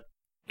doing a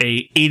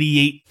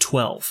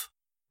 88-12,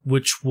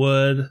 which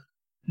would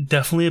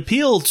definitely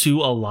appeal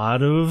to a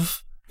lot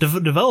of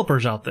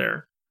developers out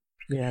there.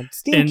 Yeah,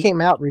 Steam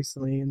came out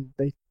recently and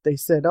they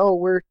said, "Oh,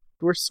 we're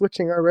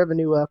switching our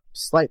revenue up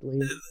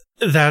slightly."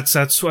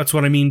 That's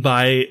what I mean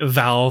by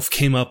Valve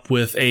came up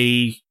with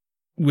an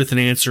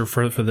answer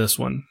for this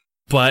one.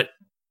 But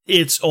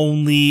it's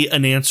only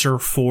an answer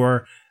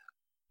for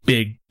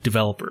big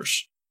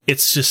developers.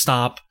 It's to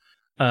stop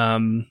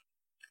what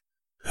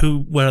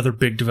other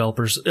big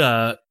developers,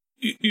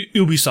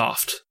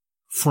 Ubisoft,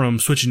 from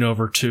switching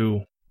over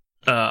to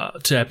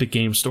Epic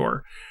Games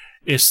Store.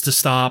 It's to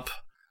stop.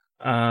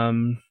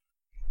 I'm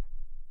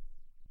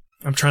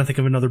trying to think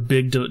of another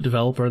big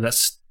developer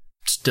that's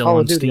still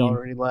on Steam. Call of Duty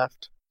already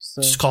left.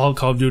 So.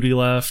 Call of Duty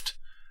left.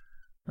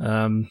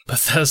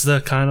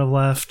 Bethesda kind of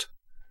left.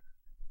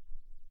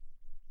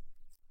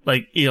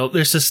 Like,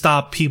 there's to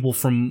stop people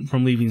from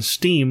leaving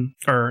Steam.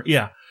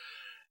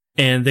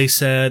 And they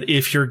said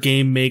if your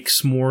game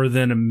makes more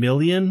than 1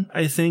 million,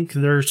 I think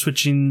they're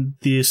switching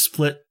the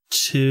split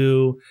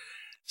to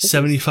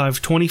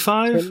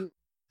 75-25.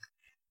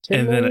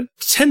 And then at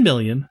 10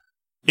 million,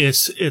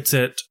 it's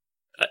at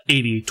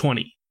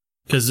 80-20.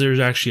 Because there's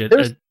actually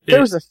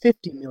there was a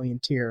 50 million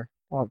tier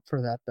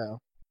for that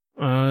though.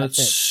 Let's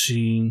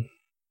see.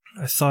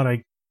 I thought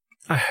I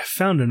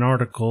found an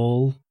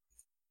article.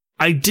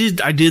 I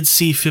did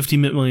see 50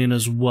 million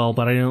as well,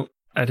 but I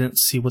didn't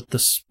see what the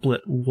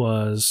split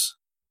was.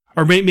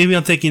 Or maybe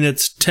I'm thinking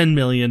it's 10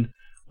 million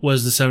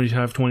was the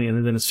 75-20,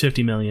 and then it's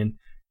 50 million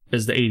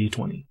is the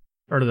 80-20,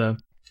 or the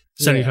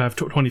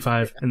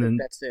 75-25, and then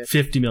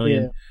 50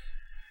 million.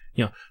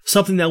 Yeah.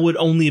 Something that would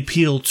only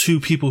appeal to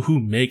people who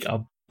make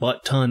a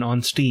butt ton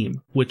on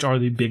Steam, which are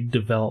the big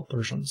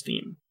developers on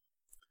Steam.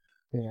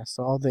 Yeah,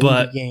 so all the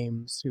indie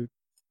games who.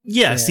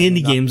 Yes, the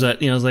indie games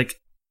that is like,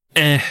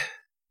 eh.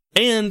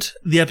 And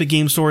the Epic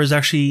Game Store is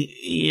actually,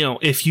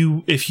 if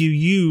you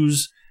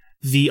use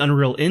the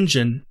Unreal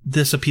Engine,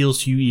 this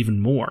appeals to you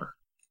even more.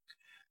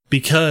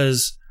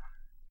 Because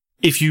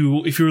if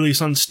you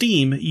release on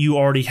Steam, you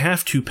already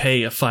have to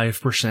pay a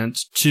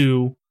 5%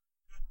 to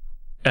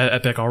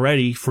Epic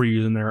already for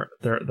using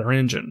their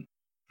engine.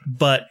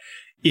 But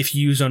if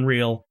you use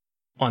Unreal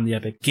on the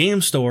Epic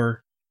Game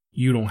Store,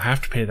 you don't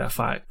have to pay that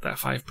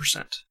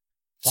 5%.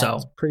 That's So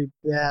pretty.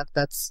 Yeah,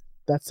 that's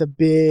a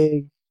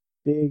big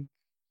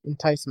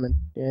enticement.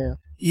 Yeah.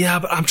 yeah,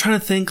 but I'm trying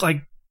to think,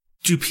 like,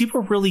 do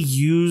people really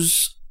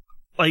use,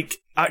 like,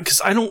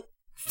 because I don't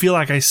feel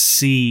like I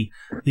see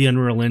the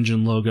Unreal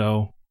Engine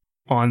logo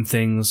on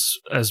things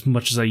as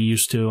much as I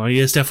used to. I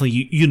mean, it's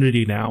definitely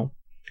Unity now,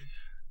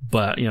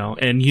 but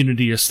and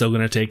Unity is still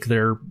going to take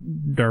their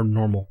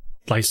normal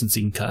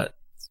licensing cut.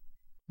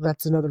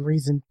 That's another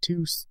reason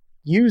to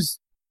use,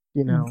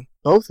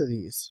 both of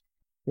these,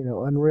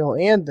 Unreal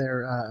and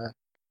their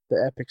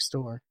the Epic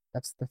Store.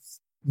 That's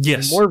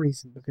Yes. more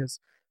reason because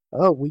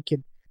we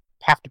could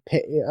have to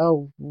pay.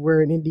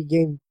 We're an indie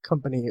game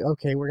company.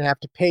 Okay, we're gonna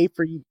have to pay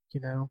for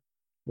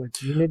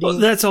with Unity. Well,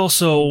 that's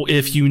also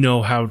if you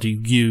know how to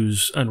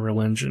use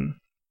Unreal Engine.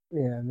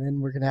 Yeah, and then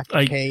we're gonna have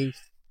to pay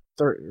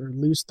or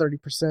lose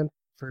 30%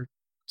 for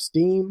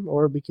Steam,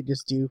 or we could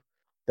just do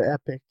the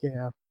Epic.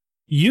 Yeah.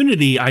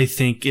 Unity, I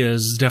think,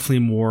 is definitely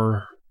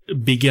more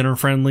beginner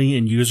friendly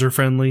and user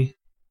friendly.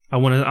 I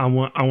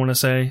want to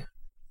say.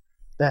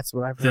 That's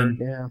what I've heard.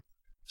 Yeah.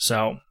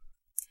 So,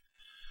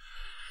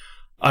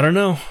 I don't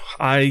know.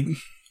 I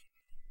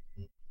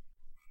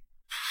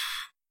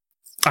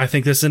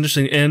think that's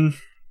interesting, and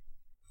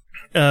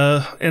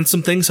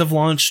some things have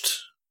launched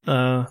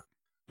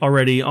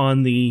already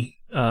on the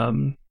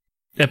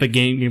Epic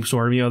Game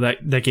Store.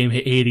 That game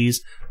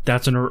Hades,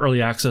 that's in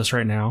early access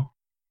right now.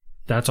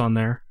 That's on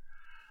there.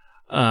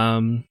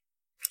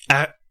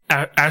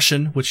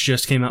 Ashen, which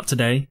just came out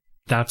today,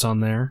 that's on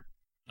there.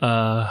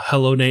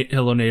 Hello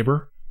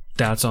Neighbor,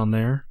 that's on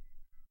there.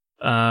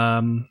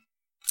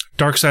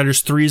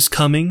 Darksiders 3 is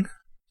coming.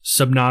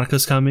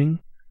 Subnautica's coming.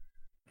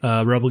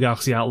 Rebel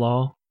Galaxy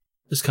Outlaw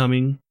is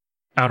coming.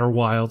 Outer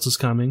Wilds is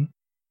coming.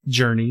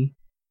 Journey.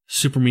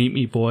 Super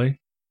Meat Boy.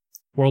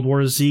 World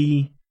War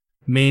Z.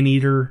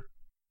 Maneater.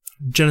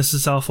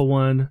 Genesis Alpha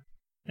 1.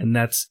 And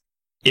that's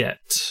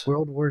it.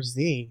 World War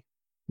Z.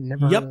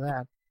 Never heard of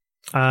that.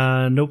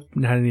 Nope,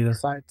 not either.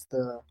 Besides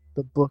the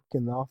book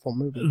and the awful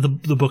movie.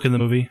 The book and the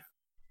movie.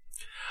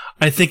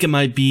 I think it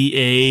might be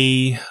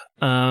a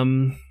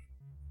oh,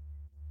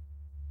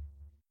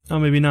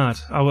 maybe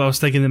not. I was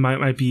thinking it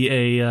might be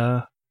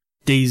a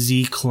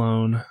DayZ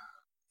clone,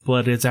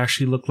 but it's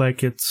actually looked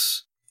like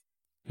it's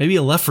maybe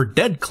a Left 4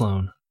 Dead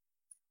clone.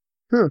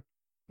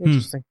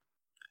 Interesting.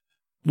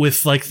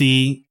 With like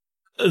the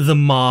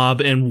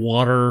mob and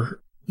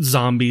water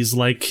zombies,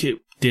 like it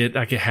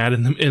had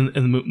in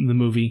the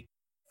movie.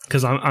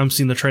 Because I'm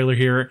seeing the trailer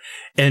here,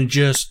 and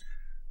just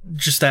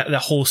that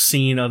whole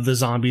scene of the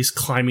zombies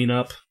climbing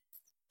up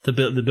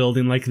the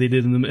building like they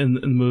did in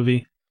the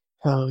movie.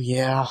 Oh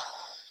yeah,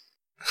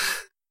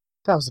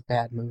 that was a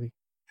bad movie.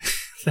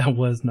 That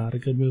was not a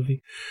good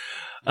movie.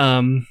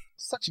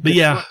 Such a good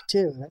book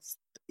too. That's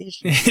the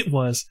issue. It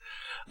was,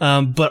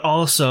 but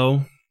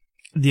also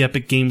the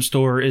Epic Game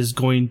Store is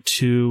going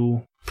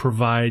to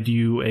provide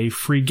you a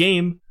free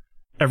game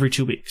every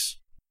 2 weeks.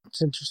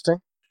 It's interesting.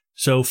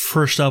 So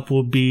first up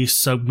will be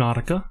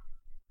Subnautica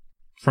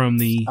from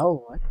the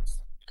that's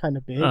kind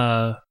of big.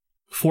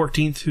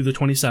 14th through the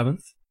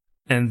 27th,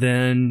 and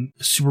then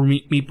Super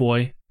Meat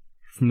Boy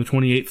from the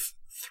 28th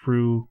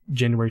through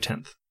January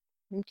 10th.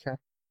 Okay,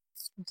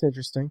 it's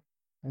interesting.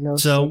 I know.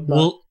 So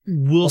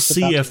we'll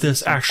see if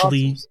this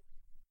actually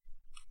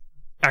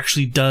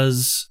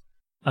does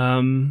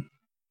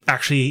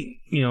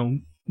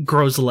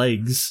grows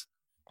legs.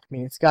 I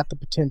mean, it's got the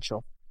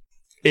potential.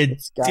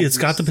 It's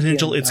got the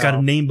potential. It's got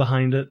a name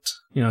behind it.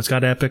 It's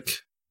got Epic.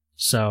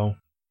 So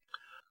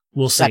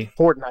we'll see. Got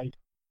Fortnite.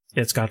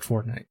 It's got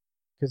Fortnite.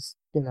 Because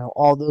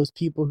all those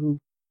people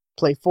who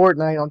play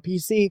Fortnite on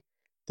PC,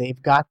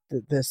 they've got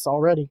this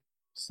already.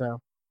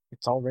 So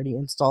it's already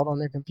installed on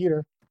their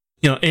computer.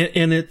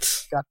 And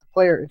it's got the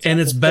player.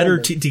 It's better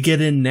to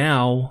get in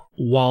now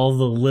while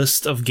the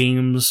list of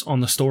games on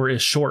the store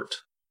is short.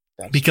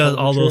 That's because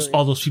all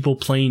those people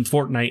playing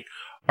Fortnite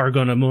are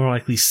going to more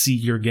likely see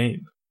your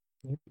game.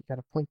 Yep, you got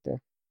a point there.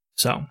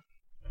 So,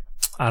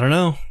 I don't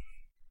know.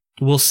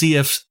 We'll see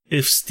if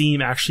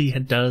Steam actually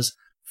does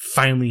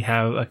finally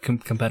have a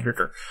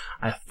competitor.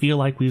 I feel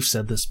like we've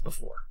said this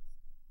before.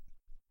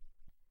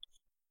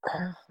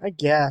 I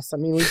guess. I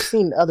mean, we've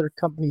seen other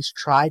companies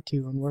try to,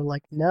 and we're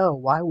like, no,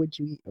 why would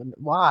you?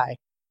 Why?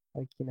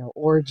 Like,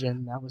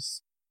 Origin, that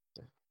was...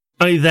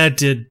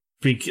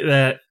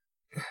 that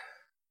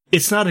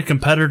it's not a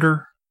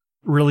competitor,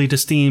 really, to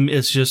Steam.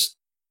 It's just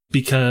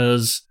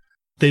because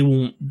they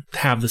won't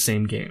have the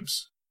same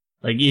games.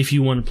 Like, if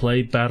you want to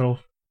play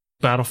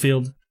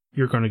Battlefield,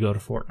 you're going to go to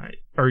Fortnite.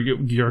 Or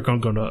you're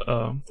going to go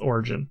to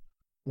Origin.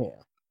 Yeah.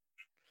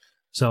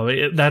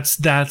 So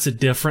that's a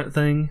different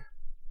thing.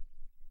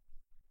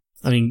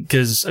 I mean,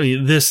 because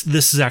this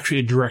is actually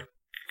a direct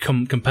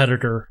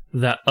competitor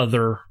that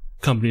other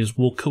companies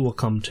will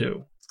come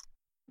to.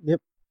 Yep.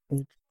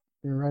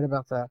 You're right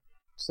about that.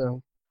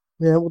 So,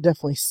 yeah, we'll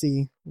definitely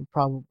see.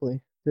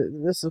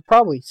 This will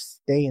probably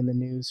stay in the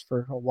news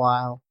for a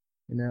while,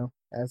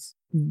 as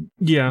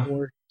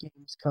more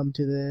games come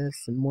to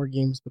this and more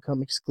games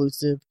become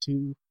exclusive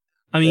to.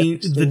 I mean,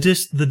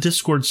 the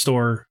Discord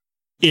store,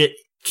 it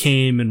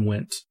came and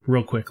went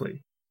real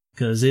quickly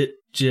because it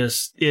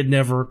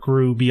never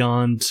grew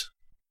beyond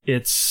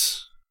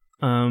its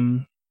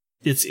indie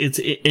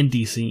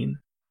scene.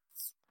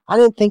 I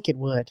didn't think it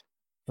would,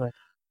 but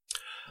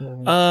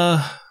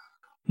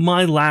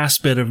my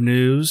last bit of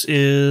news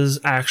is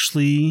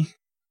actually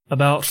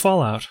about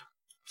Fallout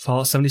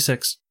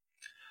 76.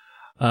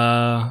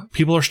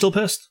 People are still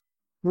pissed.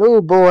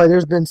 Oh boy,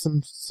 there's been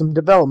some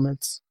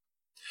developments.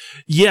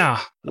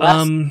 Yeah.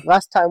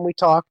 Last time we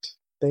talked,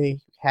 they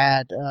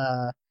had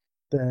the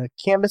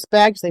canvas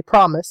bags they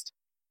promised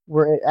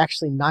were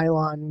actually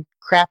nylon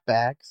crap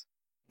bags.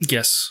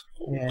 Yes.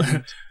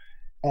 And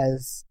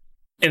as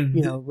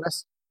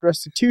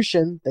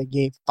restitution, they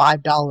gave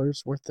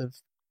 $5 worth of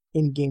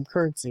in-game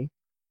currency.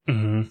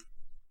 Mm-hmm.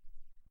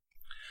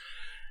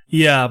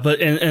 Yeah, but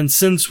and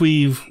since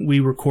we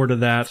recorded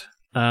that,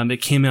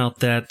 it came out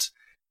that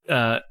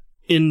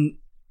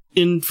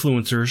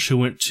influencers who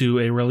went to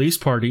a release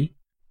party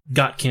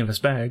got canvas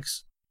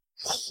bags.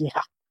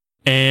 Yeah.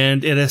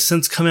 And it has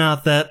since come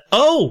out that,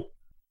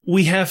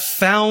 we have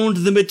found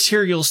the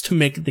materials to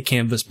make the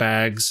canvas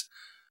bags.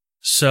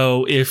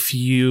 So if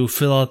you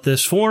fill out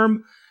this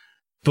form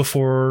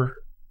before,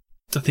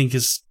 I think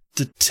it's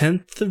the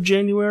 10th of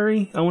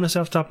January, I want to say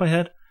off the top of my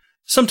head,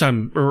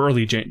 sometime or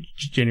early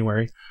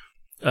January,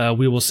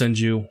 we will send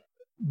you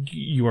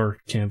your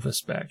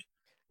canvas bag.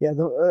 Yeah,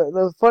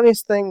 the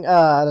funniest thing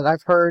that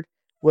I've heard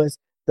was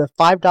the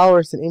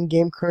 $5 in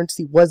in-game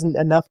currency wasn't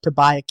enough to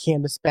buy a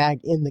canvas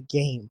bag in the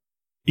game.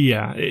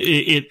 Yeah,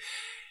 it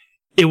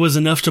was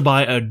enough to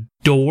buy a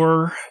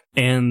door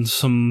and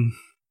some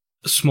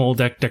small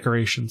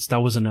decorations.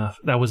 That was enough.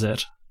 That was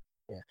it.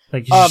 Yeah.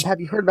 Like, have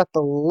you heard about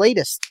the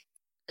latest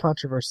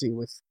controversy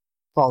with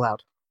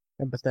Fallout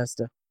and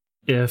Bethesda?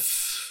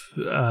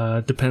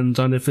 Depends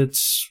on if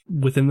it's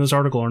within this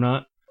article or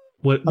not.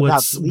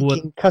 What's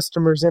leaking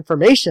customers'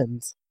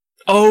 informations?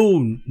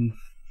 Oh,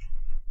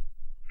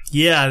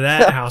 yeah,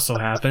 that also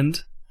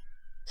happened.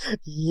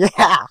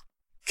 Yeah.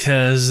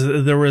 Because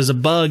there was a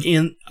bug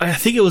I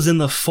think it was in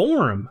the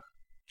forum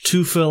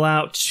to fill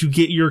out to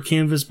get your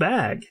canvas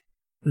bag.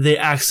 They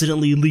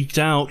accidentally leaked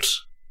out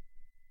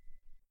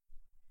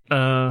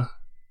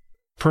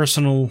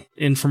personal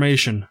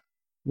information.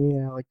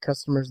 Yeah, like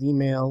customers'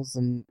 emails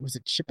and was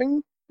it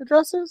shipping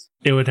addresses?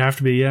 It would have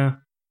to be, yeah.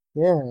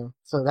 Yeah,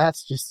 so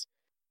that's just,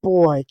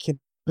 boy,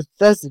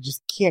 Bethesda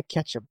just can't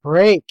catch a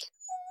break.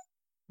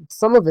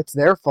 Some of it's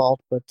their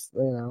fault, but,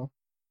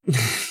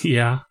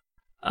 Yeah.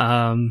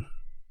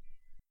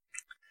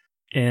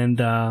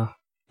 And,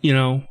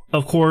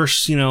 of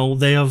course,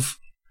 they have,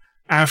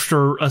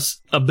 after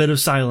a bit of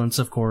silence,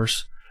 of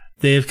course,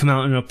 they have come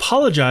out and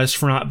apologized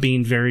for not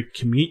being very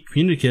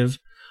communicative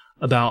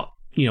about,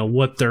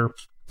 what their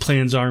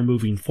plans are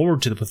moving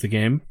forward with the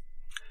game.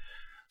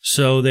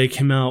 So they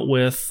came out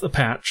with a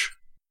patch,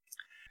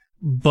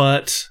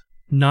 but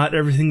not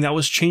everything that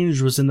was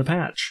changed was in the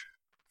patch.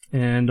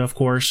 And, of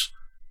course,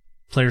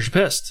 players are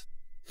pissed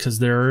because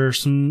there are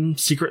some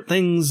secret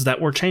things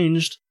that were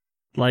changed,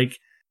 like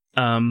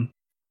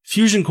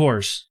fusion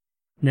cores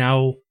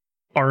now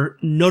are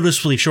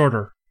noticeably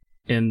shorter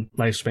in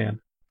lifespan.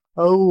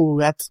 Oh,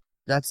 that's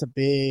a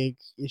big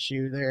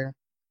issue there.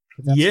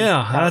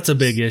 That's a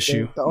big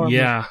issue.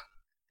 Yeah.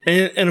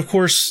 And of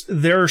course,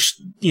 there's,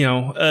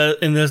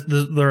 and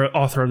the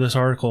author of this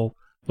article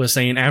was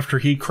saying after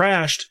he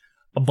crashed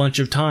a bunch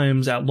of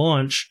times at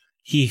launch,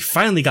 he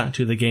finally got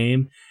into the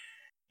game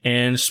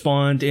and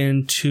spawned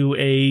into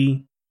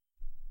a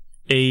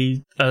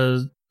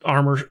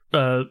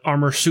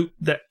armor suit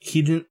that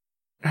he didn't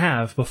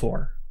have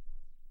before.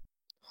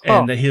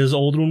 And that his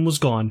old one was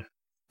gone.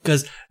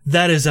 Because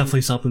that is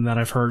definitely something that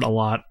I've heard a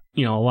lot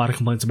of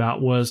complaints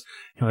about was,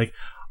 like,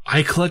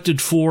 I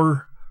collected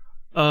four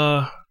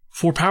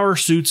power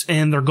suits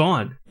and they're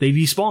gone. They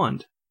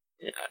despawned.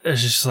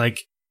 It's just like,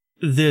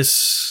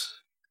 this,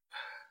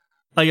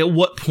 like, at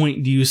what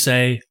point do you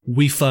say,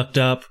 we fucked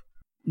up,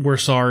 we're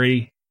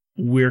sorry,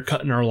 we're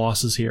cutting our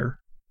losses here?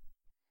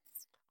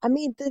 I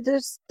mean,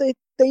 they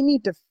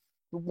need to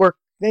work,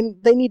 they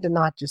need to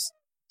not just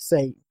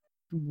say,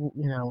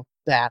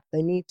 that.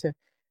 They need to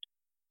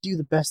do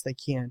the best they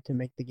can to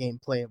make the game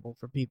playable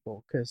for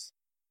people, because,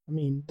 I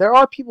mean, there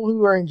are people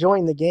who are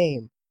enjoying the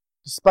game,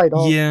 despite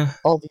all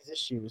these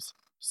issues.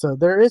 So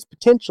there is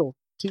potential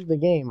to the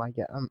game,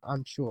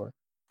 I'm sure,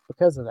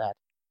 because of that.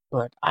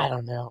 But I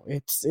don't know.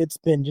 It's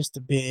been just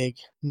a big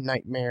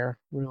nightmare,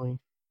 really.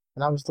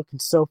 And I was looking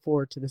so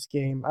forward to this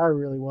game. I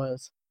really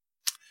was.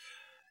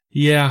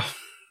 Yeah.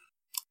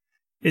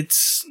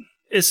 It's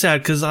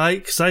sad because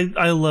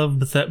I love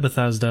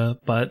Bethesda,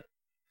 but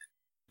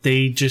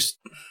they just,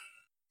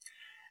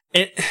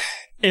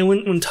 and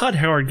when Todd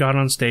Howard got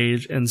on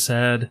stage and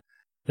said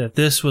that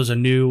this was a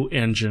new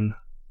engine,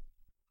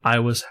 I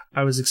was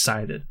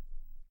excited.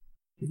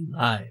 He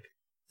lied.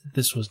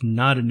 This was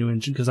not a new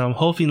engine because I'm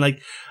hoping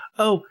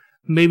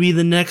maybe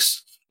the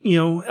next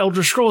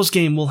Elder Scrolls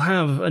game will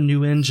have a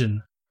new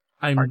engine.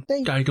 I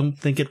don't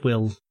think it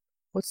will.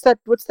 What's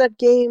that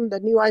game?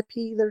 That new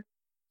IP? They're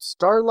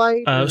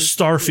Starlight?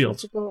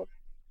 Starfield.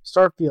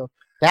 Starfield,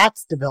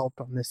 that's developed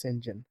on this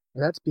engine.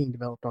 That's being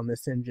developed on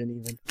this engine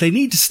even. They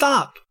need to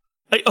stop.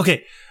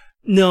 Okay,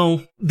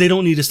 no, they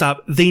don't need to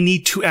stop. They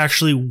need to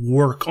actually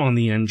work on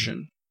the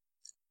engine.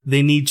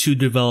 They need to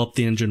develop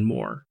the engine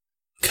more.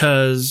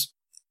 Because,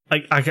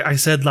 like I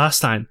said last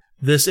time,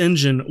 this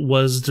engine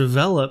was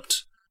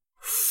developed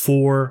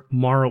for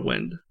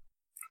Morrowind.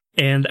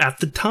 And at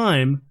the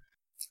time,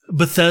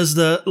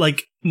 Bethesda,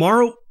 like,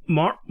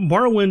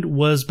 Morrowind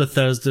was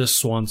Bethesda's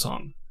swan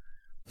song.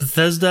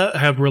 Bethesda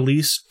had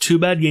released 2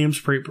 bad games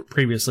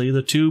previously.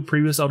 The 2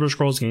 previous Elder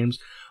Scrolls games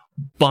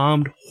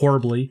bombed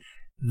horribly.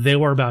 They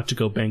were about to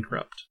go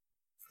bankrupt.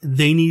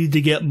 They needed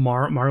to get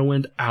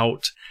Morrowind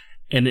out,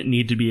 and it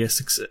needed to be a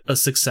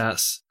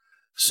success.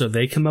 So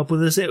they come up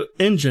with this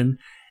engine,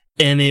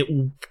 and it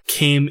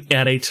came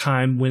at a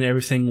time when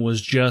everything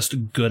was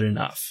just good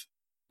enough.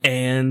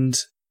 And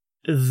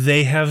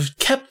they have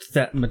kept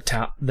that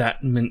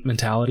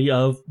mentality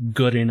of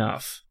good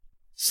enough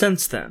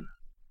since then.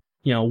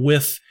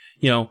 With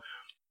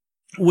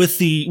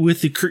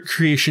the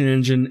creation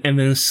engine, and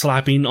then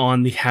slapping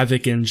on the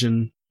Havoc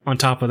engine on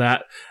top of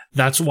that.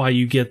 That's why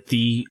you get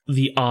the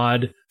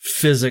odd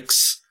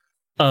physics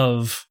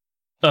of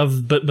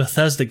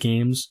Bethesda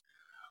games.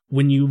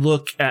 When you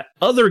look at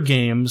other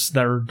games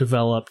that are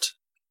developed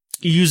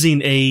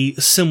using a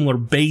similar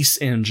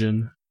base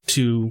engine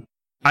to,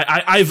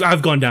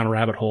 I've gone down a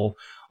rabbit hole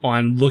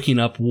on looking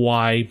up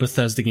why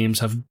Bethesda games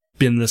have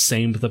been the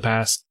same for the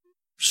past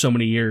so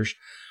many years.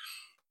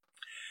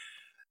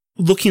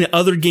 Looking at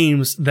other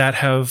games that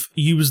have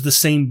used the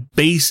same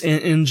base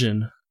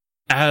engine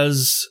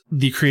as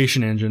the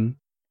creation engine,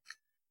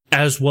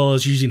 as well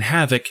as using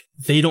Havoc,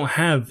 they don't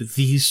have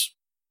these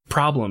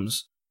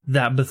problems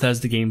that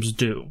Bethesda games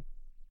do.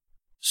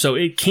 So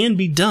it can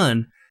be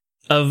done.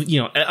 I'm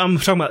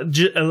talking about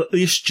at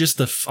least just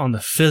on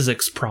the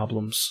physics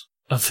problems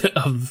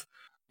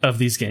of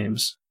these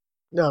games.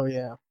 Oh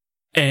yeah.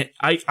 And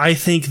I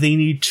think they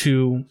need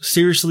to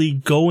seriously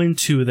go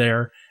into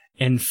there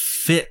and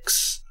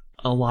fix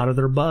a lot of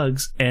their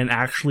bugs and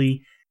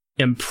actually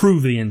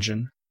improve the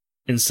engine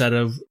instead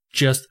of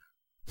just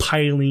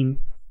piling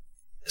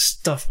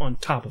stuff on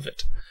top of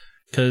it,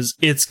 because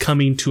it's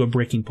coming to a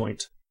breaking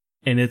point,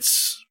 and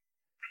it's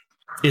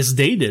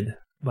dated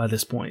by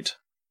this point.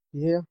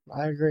 Yeah,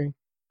 I agree.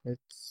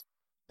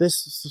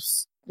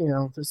 There's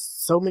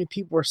so many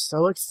people are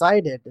so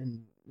excited,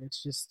 and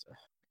it's just, I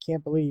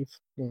can't believe,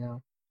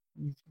 no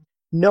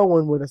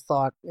one would have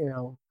thought,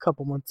 a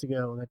couple months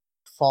ago that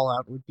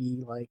Fallout would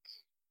be like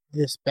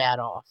this bad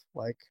off.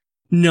 Like,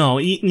 no,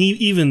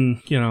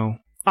 even,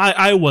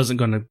 I wasn't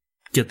going to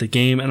get the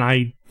game, and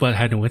I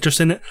had no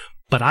interest in it,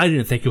 but I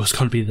didn't think it was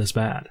going to be this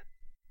bad.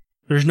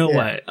 There's no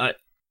way. But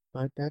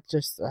that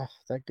just,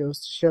 that goes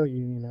to show you,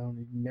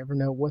 you never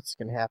know what's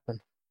going to happen.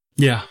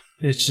 Yeah,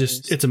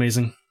 it's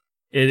amazing.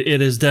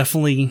 It is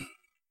definitely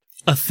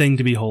a thing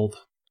to behold.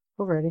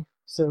 Alrighty,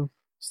 so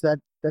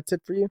that's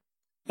it for you?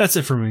 That's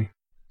it for me.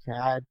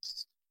 Yeah, I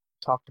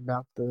talked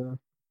about the...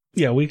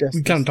 Yeah, we kind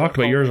of talked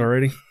about yours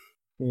already.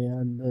 Yeah,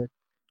 and the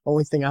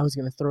only thing I was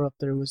going to throw up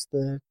there was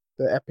the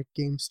Epic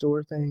Game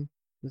Store thing,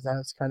 because that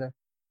was kind of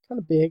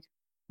big.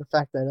 The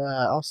fact that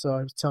also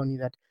I was telling you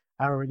that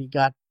I already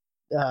got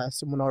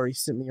someone already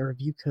sent me a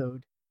review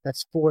code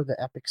that's for the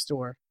Epic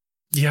Store.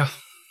 Yeah.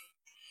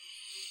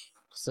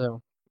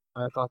 So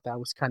I thought that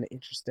was kind of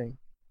interesting.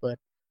 But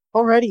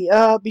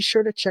alrighty, be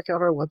sure to check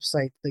out our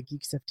website,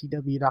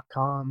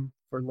 thegeeksftw.com,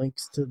 for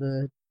links to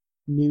the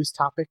news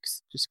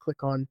topics. Just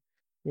click on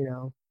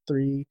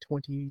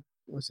 320,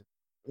 what's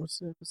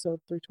the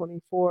episode,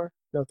 324?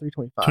 No,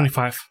 325.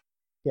 25.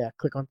 Yeah,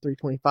 click on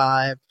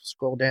 325,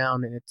 scroll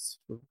down, and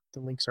the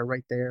links are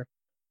right there,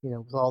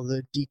 with all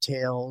the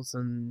details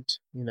and,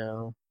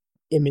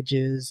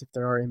 images, if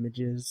there are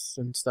images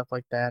and stuff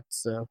like that.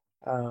 So,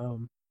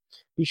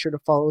 be sure to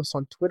follow us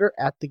on Twitter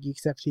at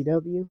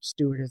thegeeksftw.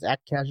 Stuart is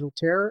at Casual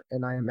Terror,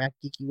 and I am at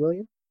Geeky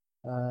William.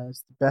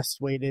 It's the best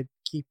way to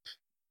keep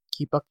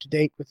up to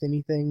date with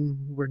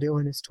anything we're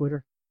doing is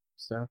Twitter.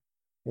 So,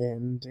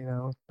 and,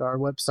 our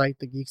website,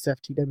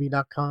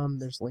 thegeeksftw.com,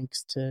 there's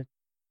links to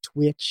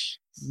Twitch,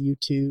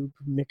 YouTube,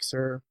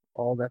 Mixer,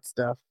 all that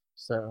stuff.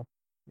 So,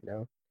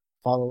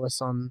 follow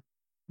us on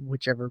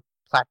whichever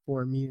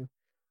platform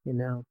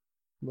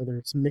whether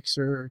it's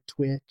Mixer or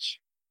Twitch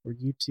or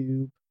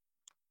YouTube.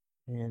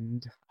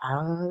 And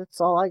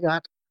that's all I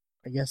got.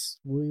 I guess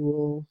we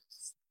will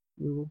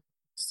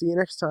see you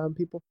next time,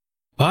 people.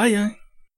 Bye.